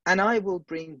 and I will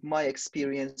bring my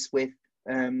experience with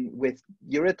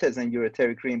ureters and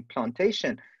ureteric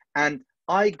reimplantation. And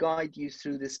I guide you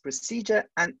through this procedure.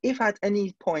 And if at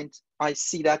any point I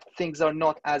see that things are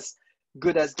not as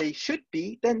good as they should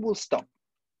be, then we'll stop.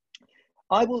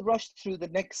 I will rush through the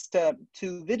next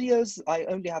 2 videos. I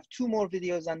only have 2 more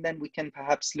videos, and then we can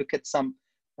perhaps look at some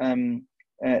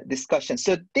discussion.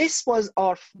 So this was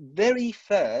our very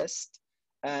first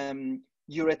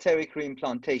ureteric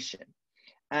reimplantation.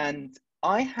 And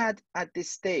I had at this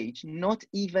stage not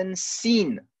even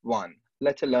seen one,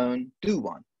 let alone do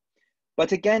one.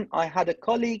 But again, I had a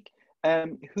colleague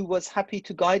who was happy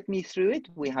to guide me through it.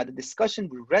 We had a discussion,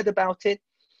 we read about it.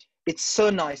 It's so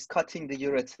nice cutting the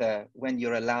ureter when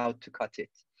you're allowed to cut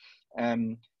it.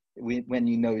 When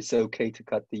you know it's okay to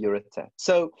cut the ureter.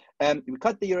 So we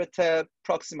cut the ureter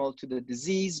proximal to the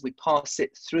disease. We pass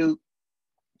it through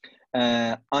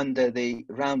under the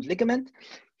round ligament.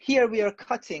 Here we are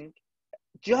cutting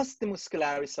just the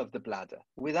muscularis of the bladder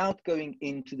without going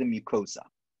into the mucosa.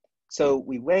 So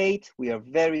we wait, we are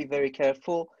very, very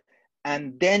careful,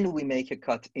 and then we make a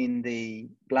cut in the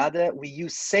bladder. We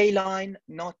use saline,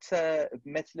 not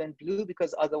methylene blue,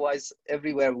 because otherwise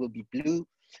everywhere will be blue.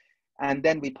 And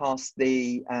then we pass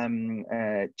the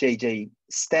JJ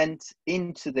stent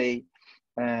into the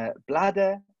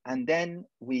bladder, and then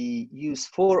we use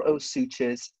 4O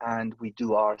sutures and we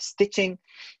do our stitching.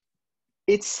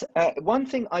 It's one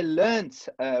thing I learned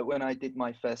when I did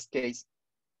my first case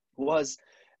was,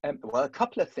 well, a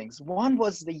couple of things. One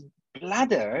was the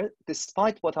bladder,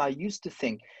 despite what I used to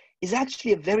think, is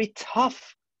actually a very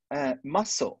tough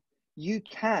muscle. You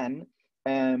can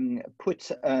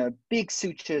put big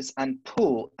sutures and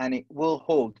pull, and it will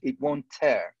hold, it won't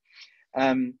tear.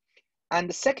 And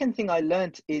the second thing I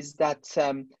learned is that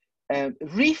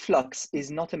reflux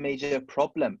is not a major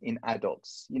problem in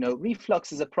adults. You know,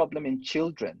 reflux is a problem in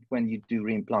children when you do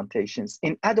reimplantations.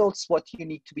 In adults, what you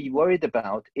need to be worried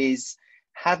about is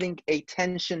having a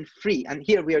tension-free, and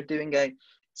here we are doing a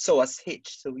psoas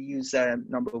hitch. So we use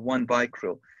number 1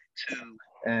 Vicryl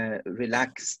to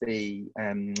relax the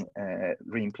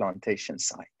reimplantation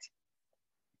site.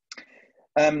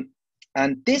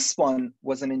 And this one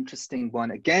was an interesting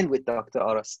one, again with Dr.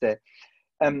 Araste.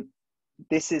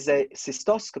 This is a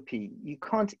cystoscopy. You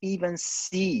can't even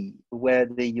see where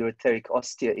the ureteric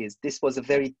ostia is. This was a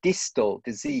very distal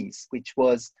disease, which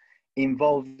was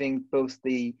involving both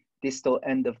the distal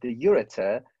end of the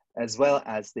ureter as well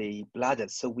as the bladder.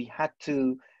 So we had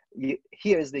to,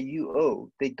 here's the UO,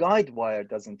 the guide wire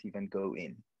doesn't even go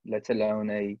in, let alone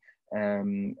a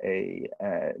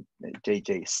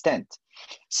JJ stent.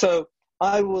 So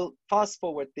I will fast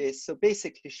forward this. So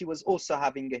basically she was also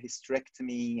having a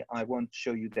hysterectomy. I won't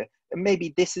show you that.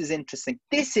 Maybe this is interesting.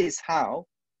 This is how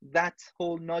that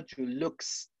whole nodule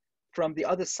looks from the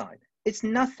other side. It's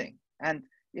nothing. And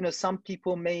you know, some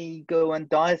people may go and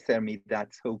diathermy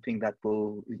that, hoping that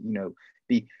will, you know,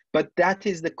 be, but that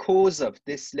is the cause of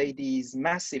this lady's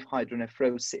massive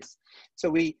hydronephrosis. So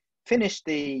we finished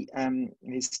the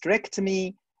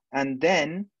hysterectomy, and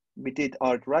then we did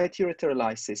our right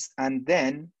ureterolysis. And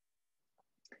then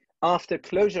after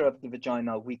closure of the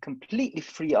vagina, we completely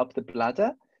free up the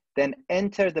bladder, then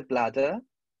enter the bladder.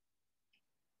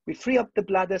 We free up the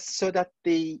bladder so that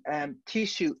the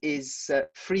tissue is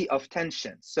free of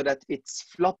tension, so that it's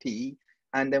floppy.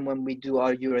 And then when we do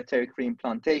our ureteric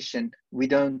reimplantation, we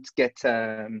don't get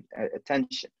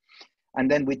tension.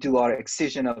 And then we do our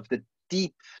excision of the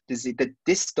deep disease, the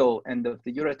distal end of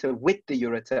the ureter with the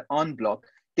ureter en bloc.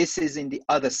 This is in the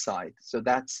other side. So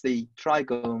that's the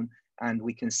trigone, and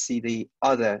we can see the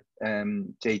other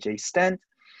JJ stent.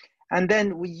 And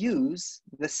then we use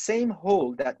the same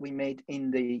hole that we made in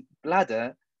the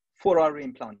bladder for our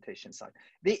reimplantation site.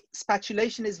 The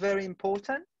spatulation is very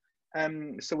important.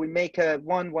 So we make a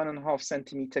 1.5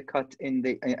 centimeter cut in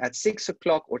the at 6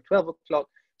 o'clock or 12 o'clock,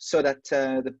 so that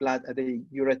the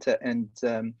ureter end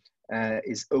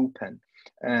is open.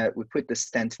 We put the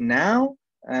stent now,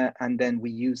 and then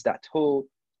we use that hole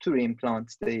to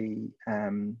reimplant the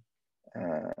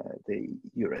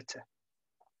ureter.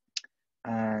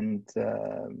 And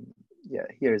yeah,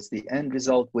 here's the end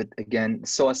result with, again,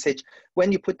 psoas hitch.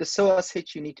 When you put the psoas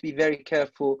hitch, you need to be very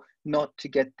careful not to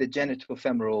get the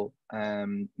genitofemoral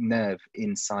nerve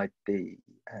inside the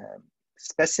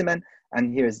specimen.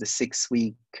 And here's the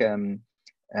 6-week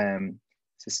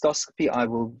cystoscopy. I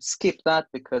will skip that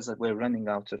because we're running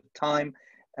out of time.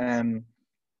 Then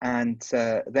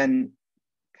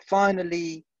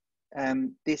finally,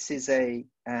 this is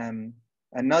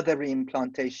another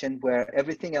reimplantation where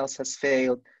everything else has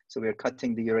failed. So we're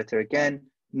cutting the ureter again,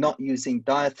 not using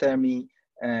diathermy,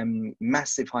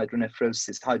 massive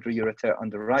hydronephrosis, hydroureter on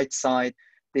the right side.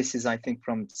 This is, I think,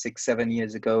 from 6-7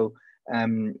 years ago.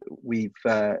 We've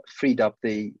freed up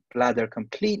the bladder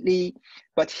completely,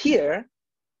 but here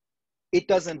it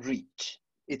doesn't reach.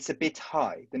 It's a bit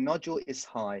high. The nodule is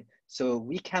high, so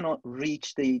we cannot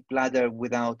reach the bladder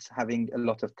without having a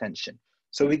lot of tension.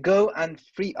 So we go and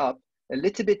free up a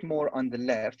little bit more on the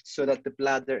left so that the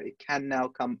bladder can now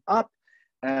come up.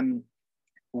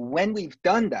 When we've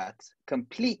done that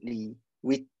completely,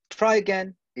 we try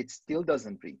again, it still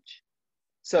doesn't reach.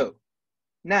 So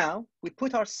now we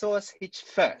put our psoas hitch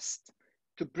first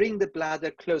to bring the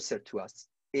bladder closer to us.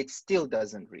 It still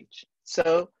doesn't reach.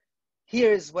 So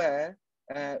here's where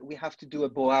we have to do a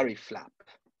Boari flap.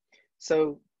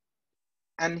 So,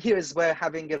 and here's where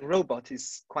having a robot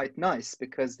is quite nice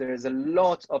because there is a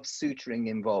lot of suturing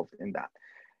involved in that.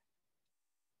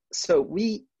 So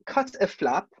we cut a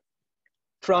flap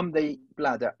from the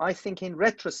bladder. I think in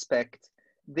retrospect,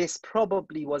 this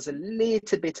probably was a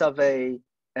little bit of a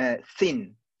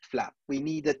thin flap. We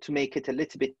needed to make it a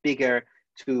little bit bigger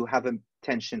to have a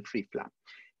tension-free flap.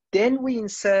 Then we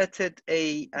inserted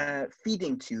a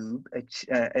feeding tube, a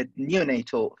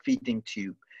neonatal feeding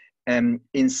tube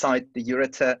inside the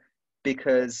ureter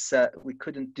because we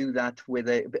couldn't do that with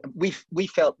we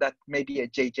felt that maybe a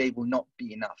JJ will not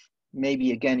be enough.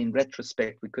 Maybe again, in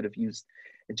retrospect, we could have used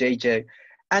a JJ.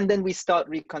 And then we start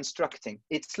reconstructing.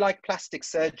 It's like plastic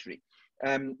surgery.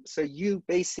 So you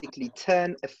basically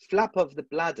turn a flap of the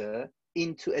bladder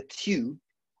into a tube,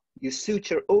 you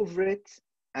suture over it,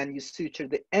 and you suture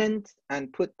the end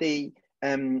and put the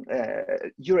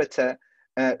ureter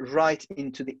right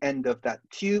into the end of that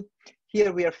tube.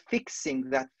 Here we are fixing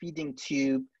that feeding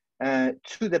tube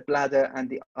to the bladder, and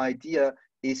the idea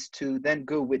is to then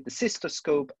go with the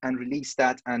cystoscope and release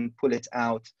that and pull it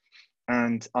out.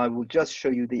 And I will just show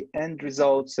you the end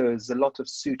result. So there's a lot of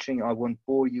suturing. I won't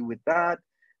bore you with that.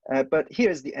 But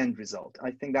here's the end result.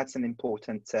 I think that's an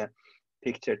important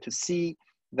picture to see,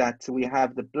 that we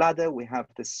have the bladder, we have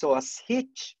the psoas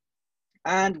hitch,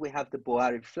 and we have the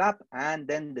Boari flap, and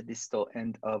then the distal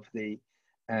end of the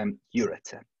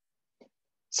ureter.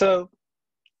 So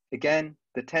again,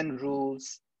 the 10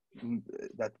 rules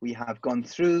that we have gone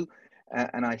through,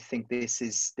 and I think this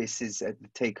is a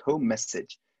take-home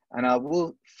message. And I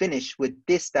will finish with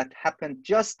this that happened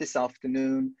just this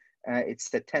afternoon. It's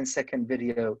the 10-second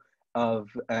video of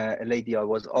a lady I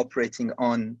was operating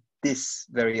on this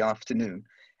very afternoon.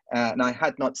 And I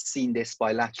had not seen this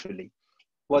bilaterally.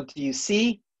 What do you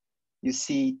see? You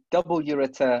see double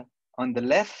ureter on the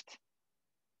left.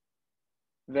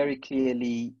 Very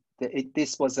clearly,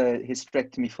 this was a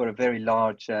hysterectomy for a very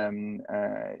large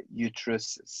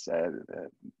uterus,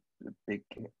 big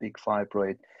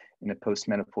fibroid in a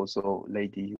postmenopausal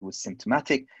lady who was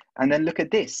symptomatic. And then look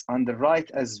at this, on the right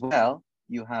as well,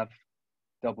 you have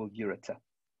double ureter.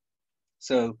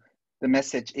 So the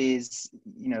message is,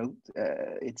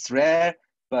 it's rare,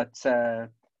 but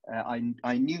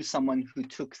I knew someone who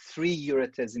took 3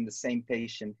 ureters in the same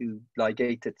patient, who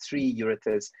ligated 3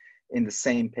 ureters in the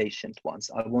same patient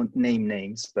once. I won't name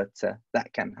names, but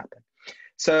that can happen.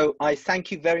 So I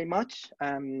thank you very much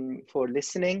for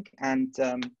listening, and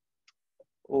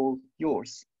all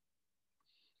yours.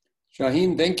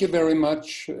 Shaheen, thank you very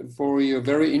much for your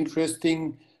very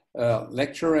interesting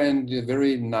lecture and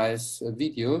very nice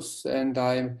videos. And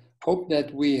I hope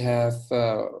that we have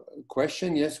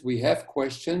questions. Yes, we have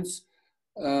questions.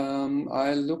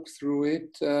 I look through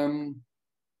it.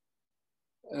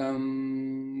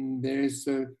 There is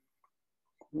a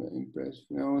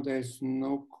no, there's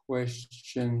no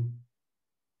question.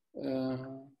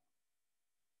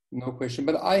 No question,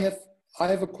 but I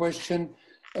have a question.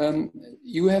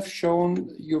 You have shown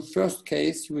your first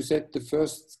case. You said the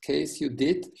first case you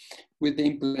did with the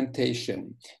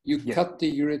implantation. You cut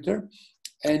the ureter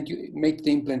and you make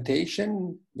the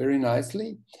implantation very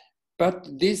nicely. But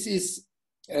this is,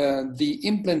 the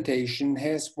implantation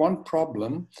has one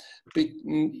problem,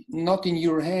 not in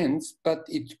your hands, but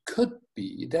it could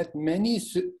be that many,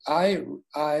 I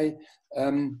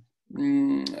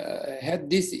had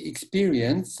this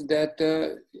experience that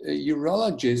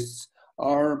urologists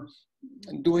are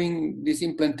doing this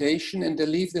implantation and they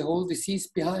leave the whole disease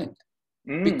behind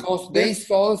because they Yes.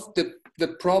 solve the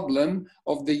problem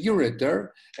of the ureter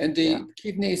and the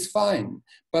kidney is fine,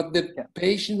 but the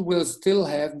patient will still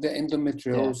have the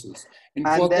endometriosis. And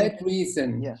for that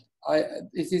reason,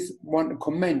 this is one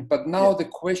comment, but now the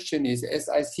question is, as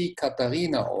I see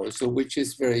Katarina also, which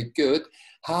is very good,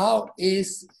 how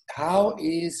is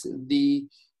the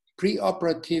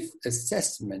preoperative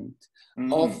assessment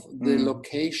of the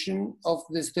location of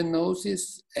the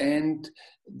stenosis and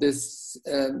this,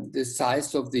 the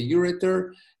size of the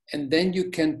ureter, and then you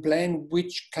can plan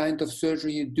which kind of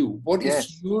surgery you do. What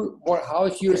is your, how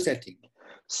is your setting?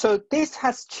 So this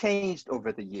has changed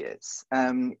over the years.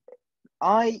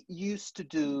 I used to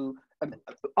do,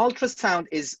 ultrasound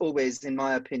is always, in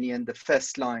my opinion, the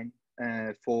first line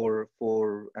for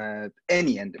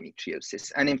any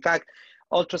endometriosis. And in fact,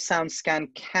 ultrasound scan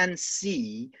can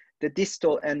see the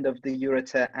distal end of the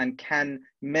ureter and can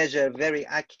measure very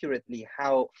accurately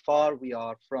how far we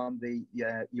are from the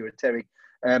ureteric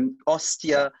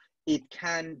ostia. It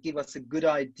can give us a good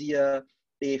idea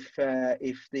if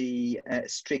the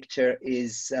stricture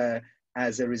is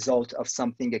as a result of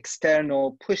something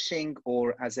external pushing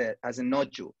or as a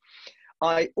nodule.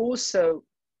 I also,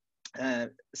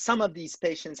 some of these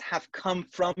patients have come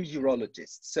from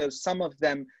urologists. So some of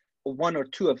them, or one or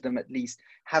two of them at least,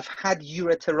 have had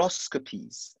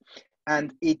ureteroscopies,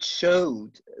 and it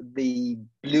showed the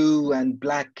blue and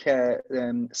black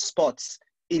spots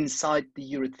inside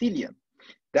the urothelium.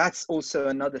 That's also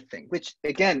another thing, which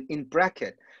again, in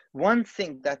bracket, one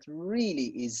thing that really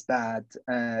is bad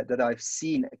that I've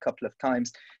seen a couple of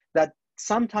times, that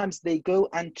sometimes they go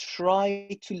and try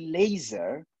to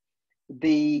laser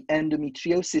the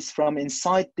endometriosis from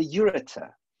inside the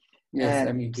ureter. Yes,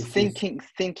 I mean, thinking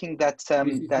that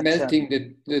that melting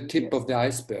the tip of the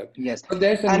iceberg. Yes, but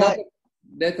there's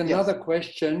another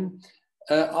question.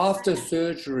 After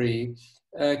surgery,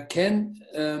 can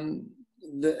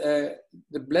the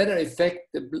bladder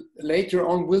effect later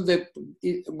on? Will the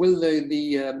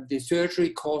surgery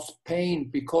cause pain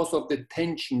because of the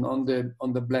tension on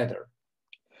the bladder?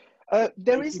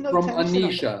 There is no from tension.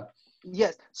 anesthesia.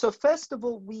 Yes. So first of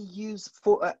all, we use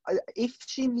for if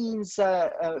she means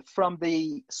from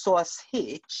the psoas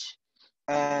hitch,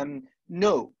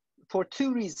 no, for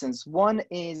two reasons. One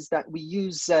is that we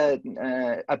use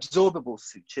absorbable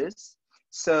sutures,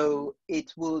 so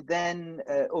it will then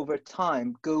over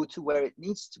time go to where it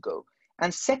needs to go.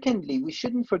 And secondly, we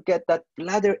shouldn't forget that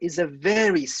bladder is a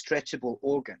very stretchable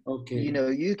organ. Okay. You know,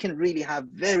 you can really have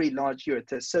very large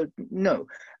ureters. So no,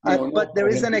 but there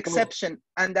is an exception,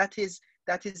 and that is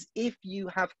if you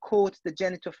have caught the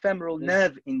genitofemoral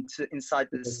nerve inside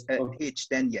this hitch,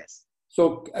 then yes.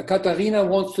 So Katarina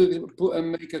wants to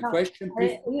make a question.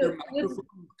 Please.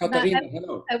 Katarina,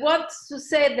 hello. I want to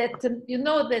say that you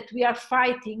know that we are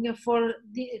fighting for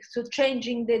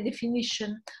changing the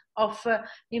definition of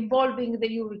involving the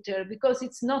ureter, because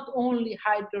it's not only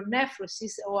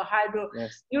hydronephrosis or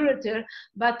hydroureter,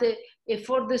 but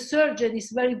for the surgeon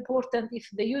it's very important if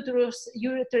the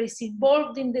ureter is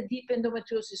involved in the deep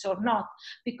endometriosis or not,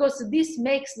 because this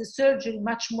makes the surgery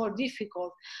much more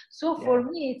difficult. So for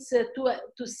me it's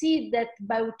to see that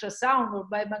by ultrasound or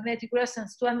by magnetic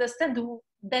resonance, to understand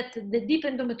that the deep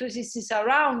endometriosis is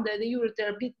around the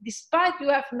ureter, despite you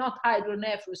have not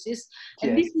hydronephrosis,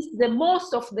 and this is the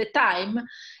most of the time,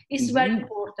 is very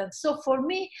important. So for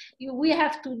me, we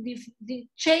have to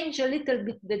change a little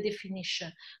bit the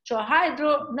definition. So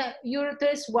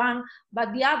hydroureter is one,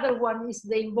 but the other one is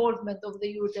the involvement of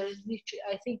the ureter, which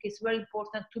I think is very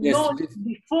important to know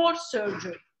before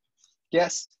surgery.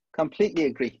 Yes, completely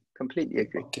agree. Completely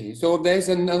agree. Okay, so there's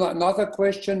another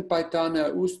question by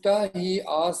Tana Usta. He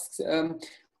asks,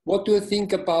 what do you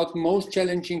think about most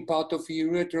challenging part of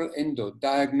ureteral endo,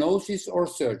 diagnosis or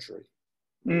surgery?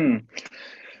 Do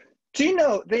you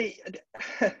know,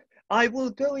 I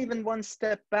will go even one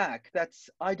step back.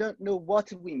 I don't know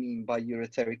what we mean by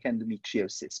ureteric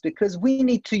endometriosis, because we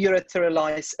need to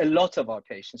ureteralize a lot of our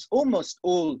patients. Almost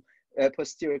all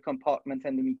posterior compartment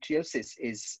endometriosis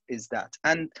is that.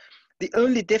 And the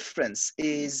only difference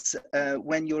is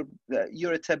when your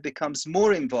ureter becomes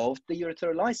more involved, the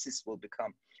ureterolysis will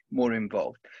become more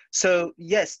involved. So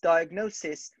yes,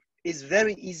 diagnosis is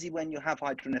very easy when you have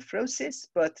hydronephrosis,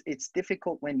 but it's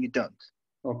difficult when you don't.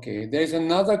 Okay, there's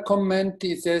another comment.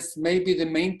 It says maybe the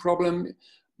main problem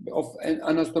of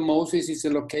anastomosis is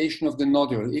the location of the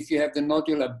nodule. If you have the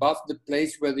nodule above the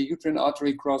place where the uterine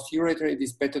artery crosses ureter, it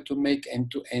is better to make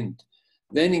end-to-end.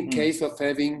 Then in case of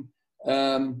having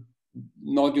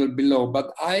nodule below.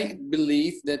 But I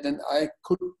believe that, and I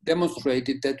could demonstrate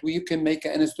it, that we can make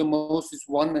anastomosis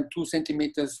 1 and 2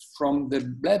 centimeters from the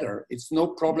bladder. It's no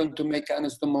problem to make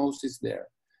anastomosis there.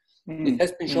 It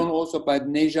has been shown also by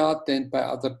Nejat and by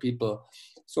other people.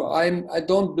 So I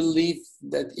don't believe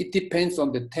that. It depends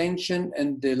on the tension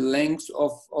and the length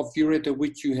of ureter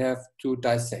which you have to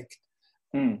dissect.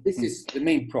 This is the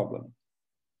main problem.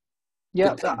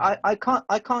 Yeah, I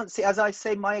can't see, as I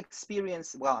say, my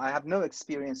experience, well, I have no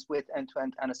experience with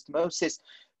end-to-end anastomosis,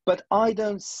 but I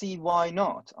don't see why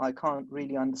not. I can't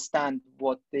really understand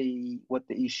what the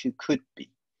issue could be.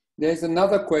 There's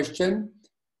another question.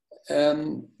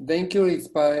 Thank you. It's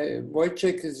by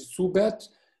Wojciech Subert.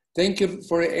 Thank you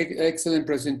for an excellent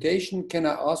presentation. Can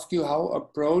I ask you how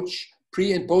approach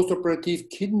pre- and post-operative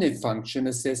kidney function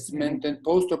assessment and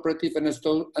post-operative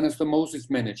anastomosis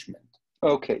management?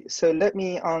 Okay, so let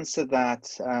me answer that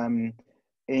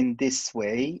in this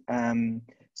way.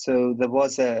 So there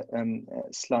was a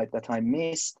slide that I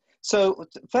missed. So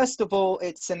first of all,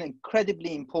 it's an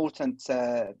incredibly important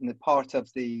part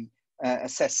of the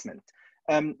assessment.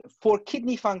 For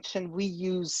kidney function, we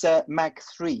use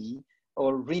MAC3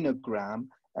 or renogram,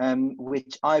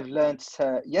 which I've learned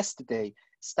yesterday,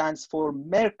 stands for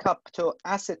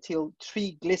mercaptoacetyl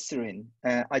triglycerin.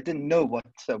 I didn't know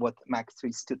what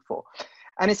MAC3 stood for.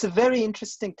 And it's a very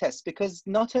interesting test because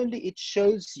not only it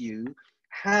shows you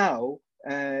how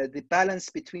the balance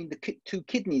between the two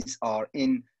kidneys are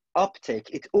in uptake,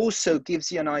 it also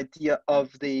gives you an idea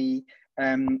of the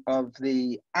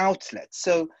outlet.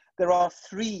 So there are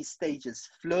 3 stages: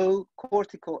 flow,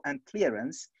 cortical, and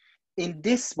clearance. In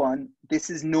this one, this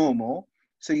is normal.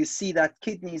 So you see that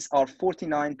kidneys are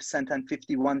 49% and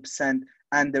 51%,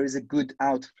 and there is a good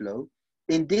outflow.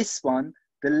 In this one,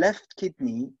 the left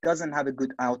kidney doesn't have a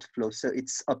good outflow, so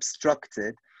it's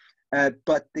obstructed,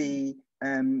 but the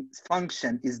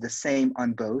function is the same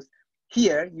on both.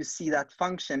 Here, you see that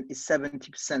function is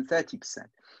 70%, 30%.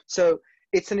 So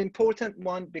it's an important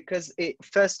one because,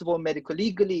 first of all,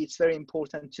 medico-legally, it's very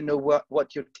important to know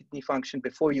what your kidney function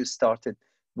before you started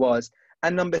was.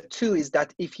 And number 2 is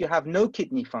that if you have no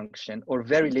kidney function or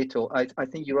very little, I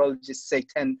think urologists say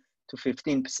 10 to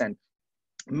 15%.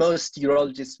 Most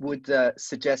urologists would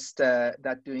suggest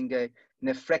that doing a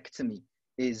nephrectomy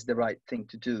is the right thing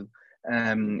to do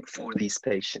for these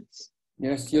patients.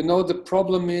 Yes, you know, the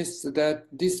problem is that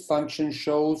this function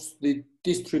shows the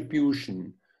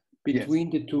distribution between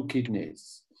the 2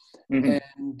 kidneys.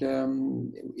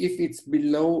 And if it's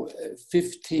below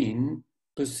 15%,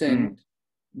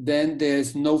 then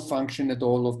there's no function at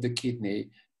all of the kidney.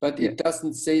 But it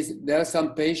doesn't say, there are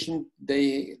some patients,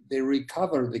 they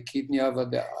recover the kidney over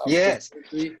the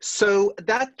surgery. So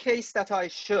that case that I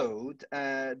showed,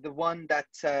 the one that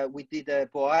we did a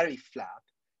Boari flap,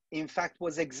 in fact,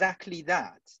 was exactly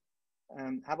that.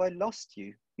 Have I lost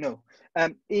you? No.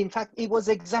 In fact, it was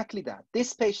exactly that.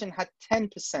 This patient had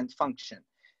 10% function.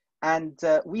 And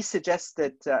we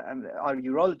suggested, our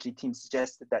urology team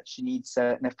suggested that she needs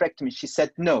a nephrectomy. She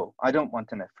said, no, I don't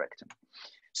want a nephrectomy.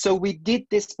 So we did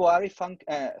this Boari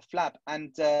flap,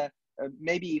 and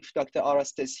maybe if Dr.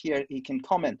 Arast is here, he can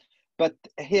comment. But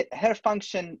her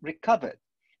function recovered,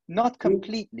 not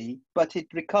completely, but it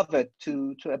recovered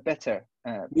to a better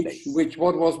place.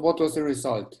 What was the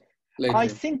result? Later. I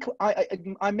think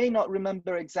I may not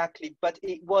remember exactly, but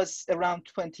it was around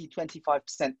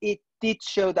 20-25%. It did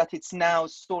show that it's now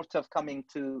sort of coming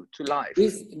to life.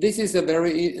 This is a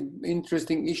very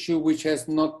interesting issue which has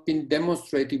not been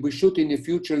demonstrated. We should in the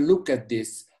future look at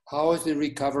this. How is the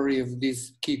recovery of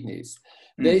these kidneys?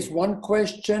 There is one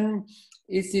question.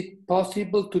 Is it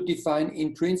possible to define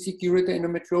intrinsic ureter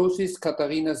endometriosis?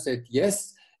 Katarina said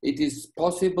yes, it is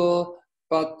possible,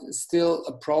 but still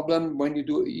a problem when you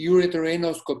do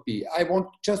ureterenoscopy. I want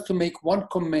just to make one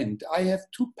comment. I have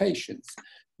 2 patients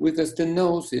with a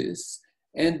stenosis,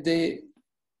 and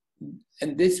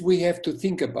this we have to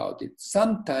think about it.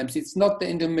 Sometimes it's not the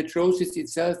endometriosis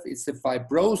itself, it's the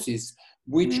fibrosis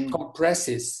which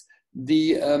compresses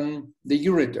the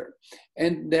ureter.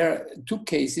 And there are 2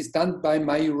 cases done by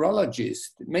my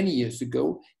urologist many years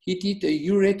ago. He did a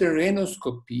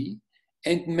ureterenoscopy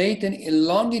and made a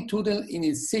longitudinal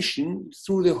incision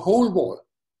through the whole wall,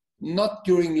 not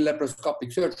during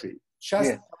laparoscopic surgery.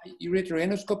 Just by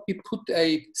ureterenoscopy, put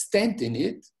a stent in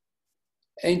it,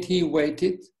 and he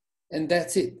waited, and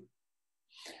that's it.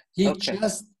 He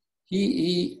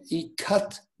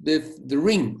cut the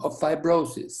ring of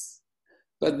fibrosis.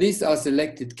 But these are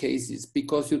selected cases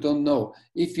because you don't know.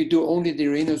 If you do only the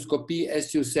ureteroscopy,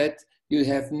 as you said, you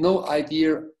have no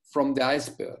idea from the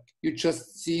iceberg. You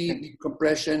just see the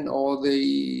compression or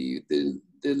the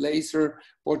the laser,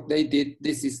 what they did,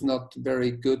 this is not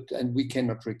very good and we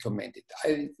cannot recommend it.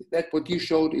 That what you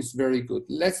showed is very good.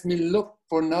 Let me look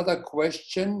for another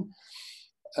question.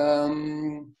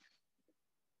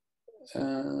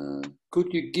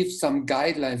 Could you give some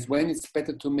guidelines when it's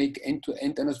better to make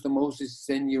end-to-end anastomosis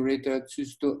than ureteric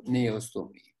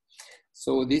cystoneostomy?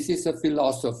 So this is a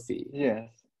philosophy. Yes.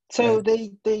 So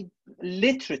the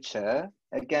literature,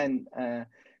 again,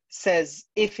 says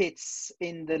if it's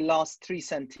in the last 3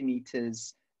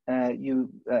 centimeters, you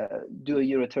do a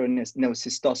ureteric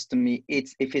cystostomy.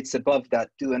 If it's above that,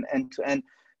 do an end-to-end.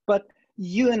 But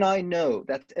you and I know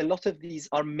that a lot of these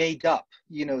are made up.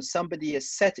 You know, somebody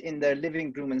has sat in their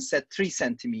living room and said 3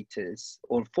 centimeters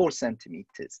or 4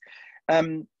 centimeters.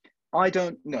 I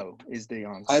don't know is the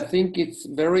answer. I think it's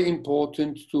very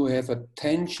important to have a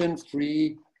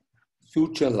tension-free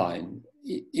suture line.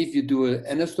 If you do an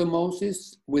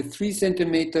anastomosis with 3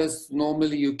 centimeters,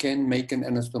 normally you can make an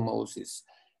anastomosis.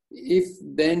 If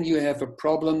then you have a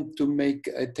problem to make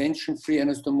a tension-free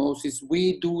anastomosis,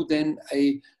 we do then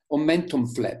a omentum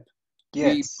flap.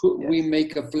 Yes, we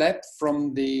make a flap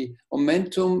from the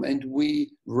omentum and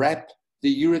we wrap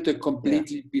the ureter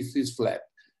completely with this flap.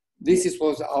 This is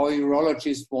what our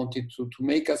urologist wanted to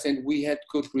make us, and we had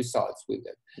good results with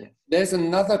it. Yeah. There's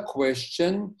another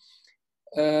question.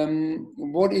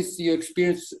 What is your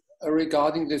experience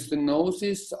regarding the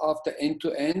stenosis after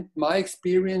end-to-end? My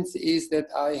experience is that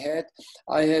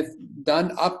I have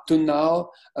done up to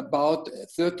now about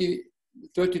 30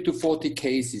 to 40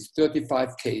 cases,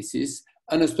 35 cases,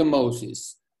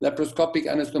 anastomosis. Laparoscopic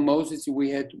anastomosis,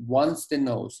 we had one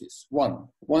stenosis.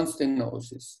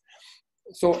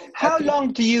 So how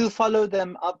long do you follow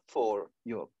them up for,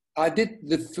 Jörg? I did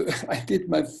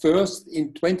my first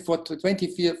in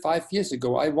 25 years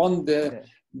ago. I won the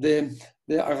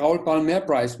Raoul Palmer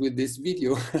Prize with this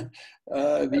video.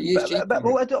 But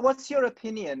what's your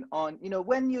opinion on, you know,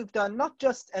 when you've done not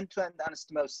just end-to-end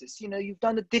anastomosis, you know, you've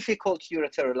done a difficult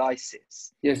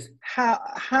ureterolysis. Yes.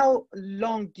 How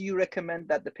long do you recommend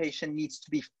that the patient needs to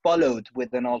be followed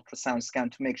with an ultrasound scan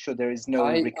to make sure there is no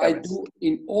recurrence? I do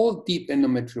in all deep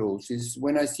endometriosis,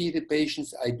 when I see the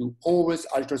patients, I do always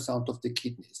ultrasound of the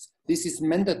kidneys. This is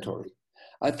mandatory.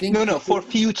 I think no, for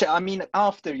future, I mean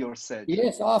after your surgery.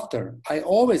 Yes, after. I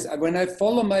always, when I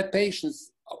follow my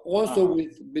patients, also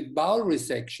with bowel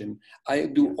resection, I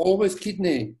do always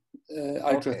kidney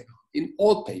ultrasound in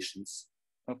all patients.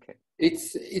 Okay.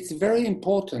 It's very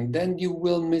important, then you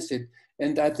will miss it.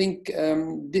 And I think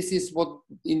this is what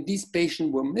in these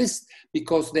patients were missed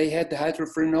because they had the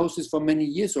hydrophreноsis for many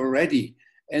years already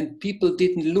and people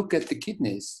didn't look at the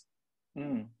kidneys.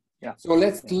 Yeah. So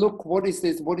let's look, what is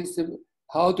this?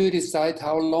 How do you decide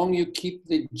how long you keep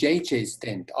the JJ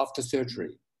stent after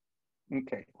surgery?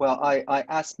 Okay, well, I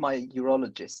asked my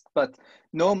urologist, but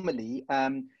normally,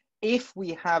 if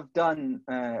we have done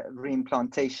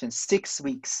reimplantation, 6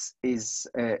 weeks is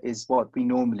what we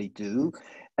normally do.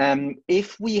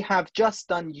 If we have just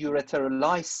done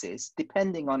ureterolysis,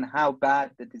 depending on how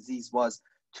bad the disease was,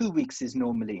 2 weeks is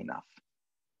normally enough.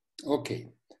 Okay.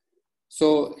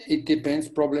 So it depends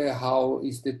probably how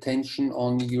is the tension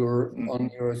on your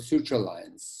suture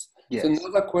lines. Yes. So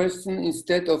another question,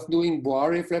 instead of doing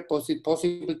Boari flap, was it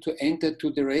possible to enter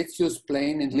to the radius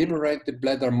plane and liberate the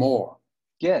bladder more?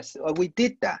 Yes, we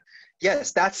did that.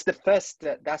 Yes, that's the first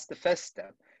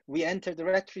step. We enter the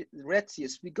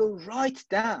radius, we go right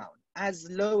down as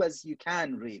low as you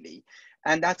can really.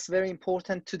 And that's very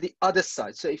important to the other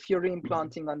side. So if you're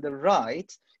implanting on the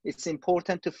right, it's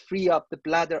important to free up the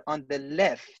bladder on the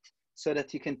left so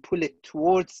that you can pull it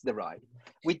towards the right.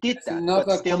 We did that,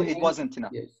 but still it wasn't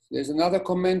enough. Yes. There's another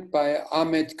comment by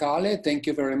Ahmed Kale. Thank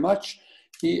you very much.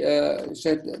 He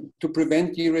said, to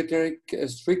prevent ureteric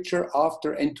stricture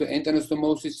after end-to-end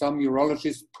anastomosis, some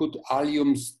urologists put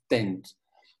allium stent.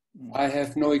 I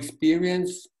have no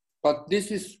experience, but this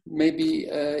is maybe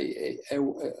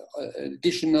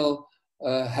additional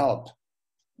help.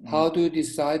 How do you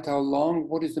decide how long?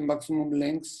 What is the maximum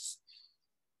length?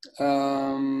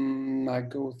 I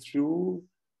go through.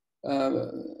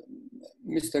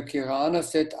 Mr. Kirana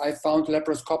said, I found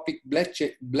laparoscopic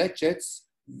blood jets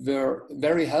were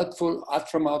very helpful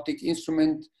ultramatic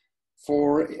instrument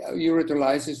for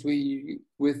ureterolysis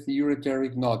with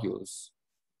ureteric nodules.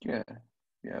 Yeah.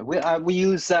 We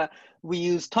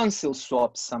use tonsil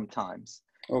swabs sometimes.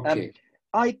 Okay.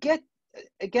 I get,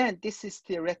 again, this is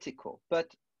theoretical, but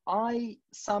I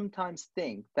sometimes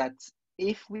think that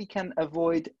if we can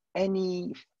avoid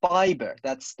any fiber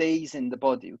that stays in the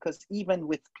body, because even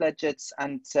with pledgets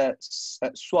and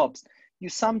swabs, you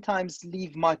sometimes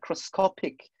leave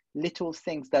microscopic little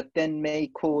things that then may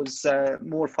cause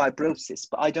more fibrosis,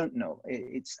 but I don't know.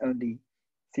 It's only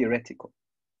theoretical.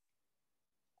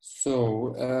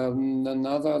 So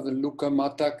another, the Luca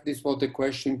Matak, this was the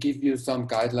question, give you some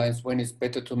guidelines when it's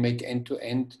better to make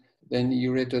end-to-end than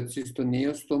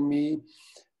ureterocystoneostomy.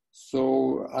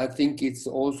 So I think it's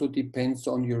also depends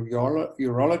on your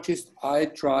urologist. I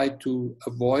try to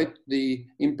avoid the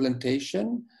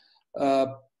implantation.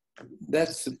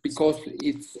 That's because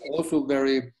it's also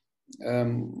very,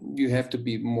 you have to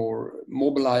be more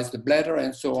mobilize the bladder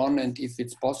and so on, and if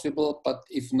it's possible, but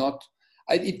if not,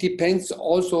 it depends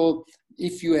also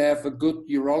if you have a good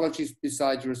urologist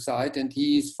beside your side and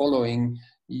he is following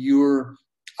your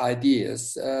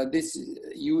ideas. This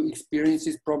you experience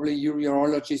is probably your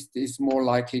urologist is more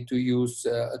likely to use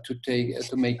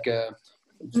to make.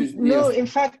 No, in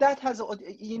fact, that has,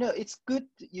 you know, it's good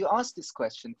you asked this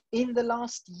question. In the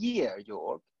last year,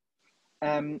 Jörg,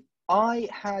 I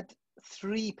had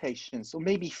 3 patients, or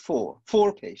maybe four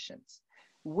patients,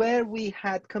 where we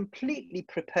had completely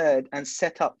prepared and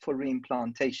set up for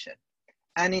reimplantation.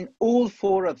 And in all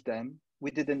 4 of them, we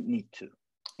didn't need to.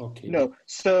 Okay. No,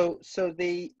 so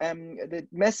the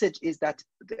message is that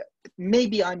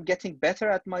maybe I'm getting better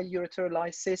at my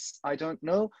ureterolysis, I don't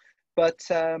know, but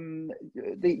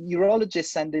the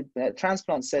urologists and the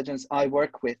transplant surgeons I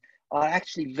work with are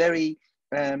actually very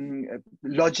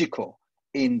logical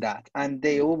in that, and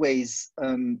they always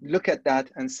look at that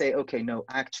and say, okay, no,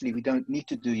 actually we don't need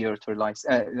to do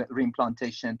ureterolysis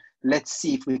reimplantation. Let's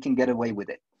see if we can get away with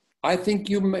it. I think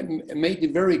you made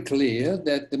it very clear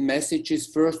that the message is,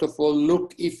 first of all,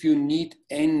 look if you need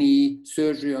any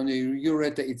surgery on the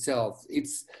ureter itself.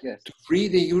 It's to free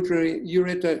the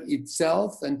ureter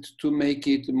itself and to make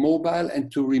it mobile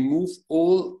and to remove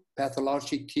all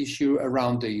pathologic tissue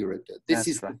around the ureter. This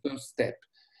is the first step.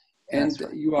 And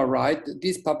you are right,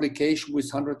 this publication with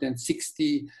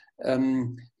 160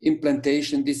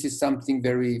 implantation, this is something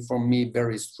very, for me,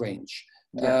 very strange.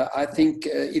 I think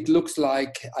it looks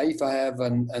like if I have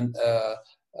a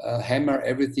hammer,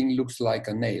 everything looks like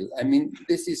a nail. I mean,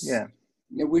 this is,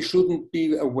 we shouldn't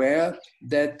be aware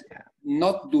that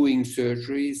not doing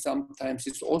surgery sometimes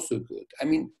is also good. I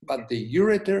mean, but the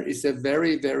ureter is a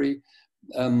very, very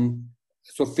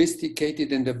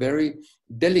sophisticated and a very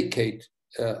delicate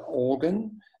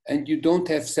organ, and you don't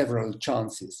have several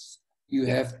chances. You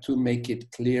have to make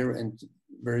it clear and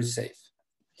very safe.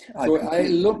 So I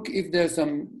look if there's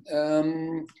some...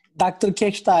 Dr.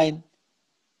 Keckstein,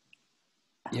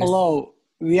 hello.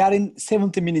 We are in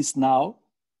 70 minutes now.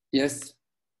 Yes.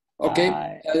 Okay.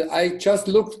 I just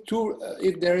looked to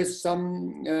if there is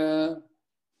some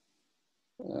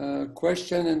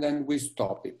question and then we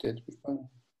stop it.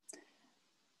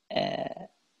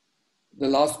 The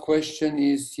last question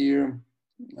is here.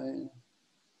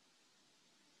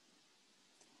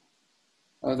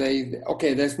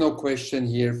 Okay, there's no question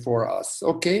here for us.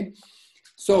 Okay,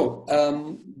 so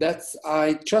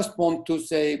I just want to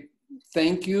say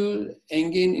thank you,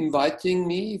 Engin, inviting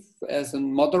me as a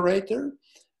moderator.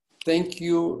 Thank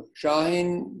you,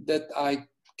 Shaheen, that I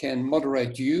can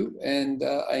moderate you, and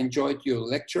I enjoyed your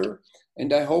lecture.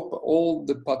 And I hope all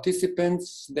the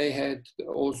participants, they had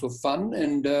also fun,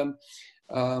 and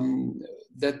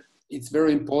that it's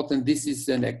very important. This is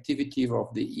an activity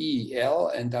of the EEL,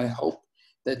 and I hope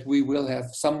that we will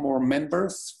have some more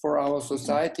members for our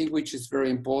society, which is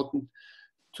very important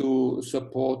to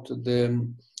support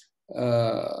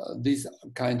these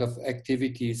kind of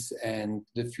activities and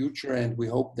the future. And we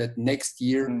hope that next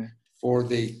year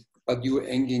but you,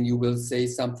 Engin, you will say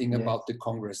something about the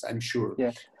Congress, I'm sure.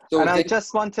 Yeah. So and I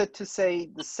just wanted to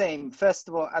say the same. First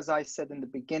of all, as I said in the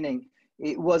beginning,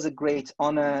 it was a great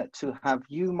honor to have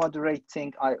you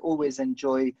moderating. I always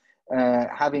enjoy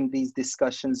having these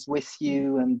discussions with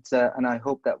you, and I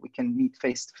hope that we can meet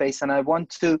face to face. And I want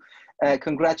to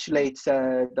congratulate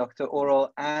Dr.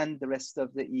 Oral and the rest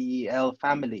of the EEL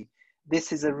family.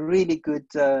 This is a really good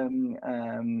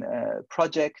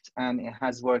project, and it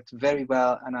has worked very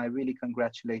well. And I really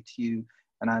congratulate you,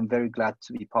 and I'm very glad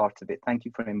to be part of it. Thank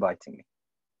you for inviting me.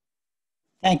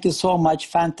 Thank you so much.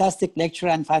 Fantastic lecture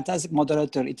and fantastic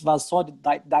moderator. It was so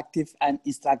didactic and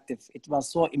instructive. It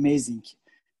was so amazing.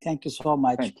 Thank you so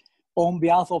much. You. On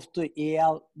behalf of the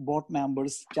EEL board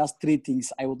members, just 3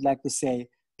 things I would like to say.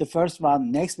 The first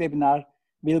one, next webinar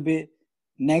will be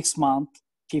next month,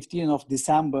 15th of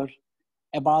December,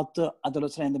 about the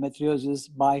adolescent endometriosis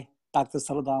by Dr.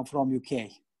 Sarudan from UK.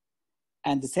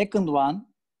 And the second one,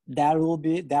 there will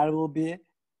be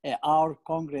our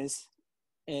Congress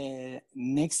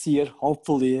next year,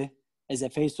 hopefully, as a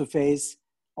face-to-face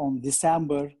on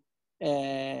December.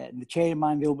 The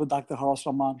chairman will be Dr. Horace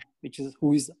Roman,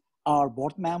 who is our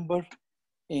board member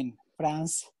in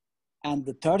France, and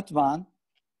the third one,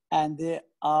 and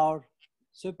our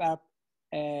super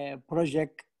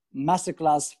project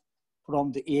masterclass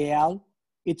from the EEL.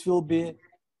 It will be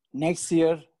next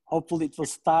year. Hopefully it will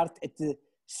start at the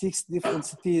 6 different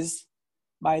cities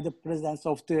by the presence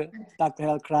of the Dr.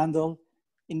 Harald Krentel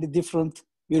in the different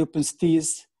European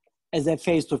cities as a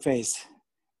face-to-face.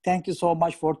 Thank you so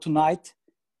much for tonight.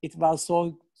 It was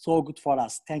so good for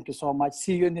us. Thank you so much.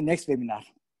 See you in the next webinar.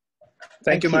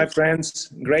 Thank you, my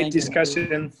friends. Great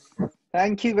discussion.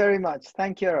 Thank you very much.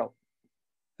 Thank you, Errol.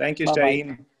 Thank you, Bye-bye.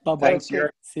 Shaheen. Bye-bye. Thanks, Jörg.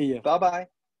 See you. Bye-bye.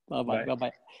 Bye-bye.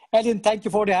 Bye-bye. Edin, thank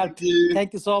you for the help.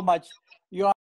 Thank you so much.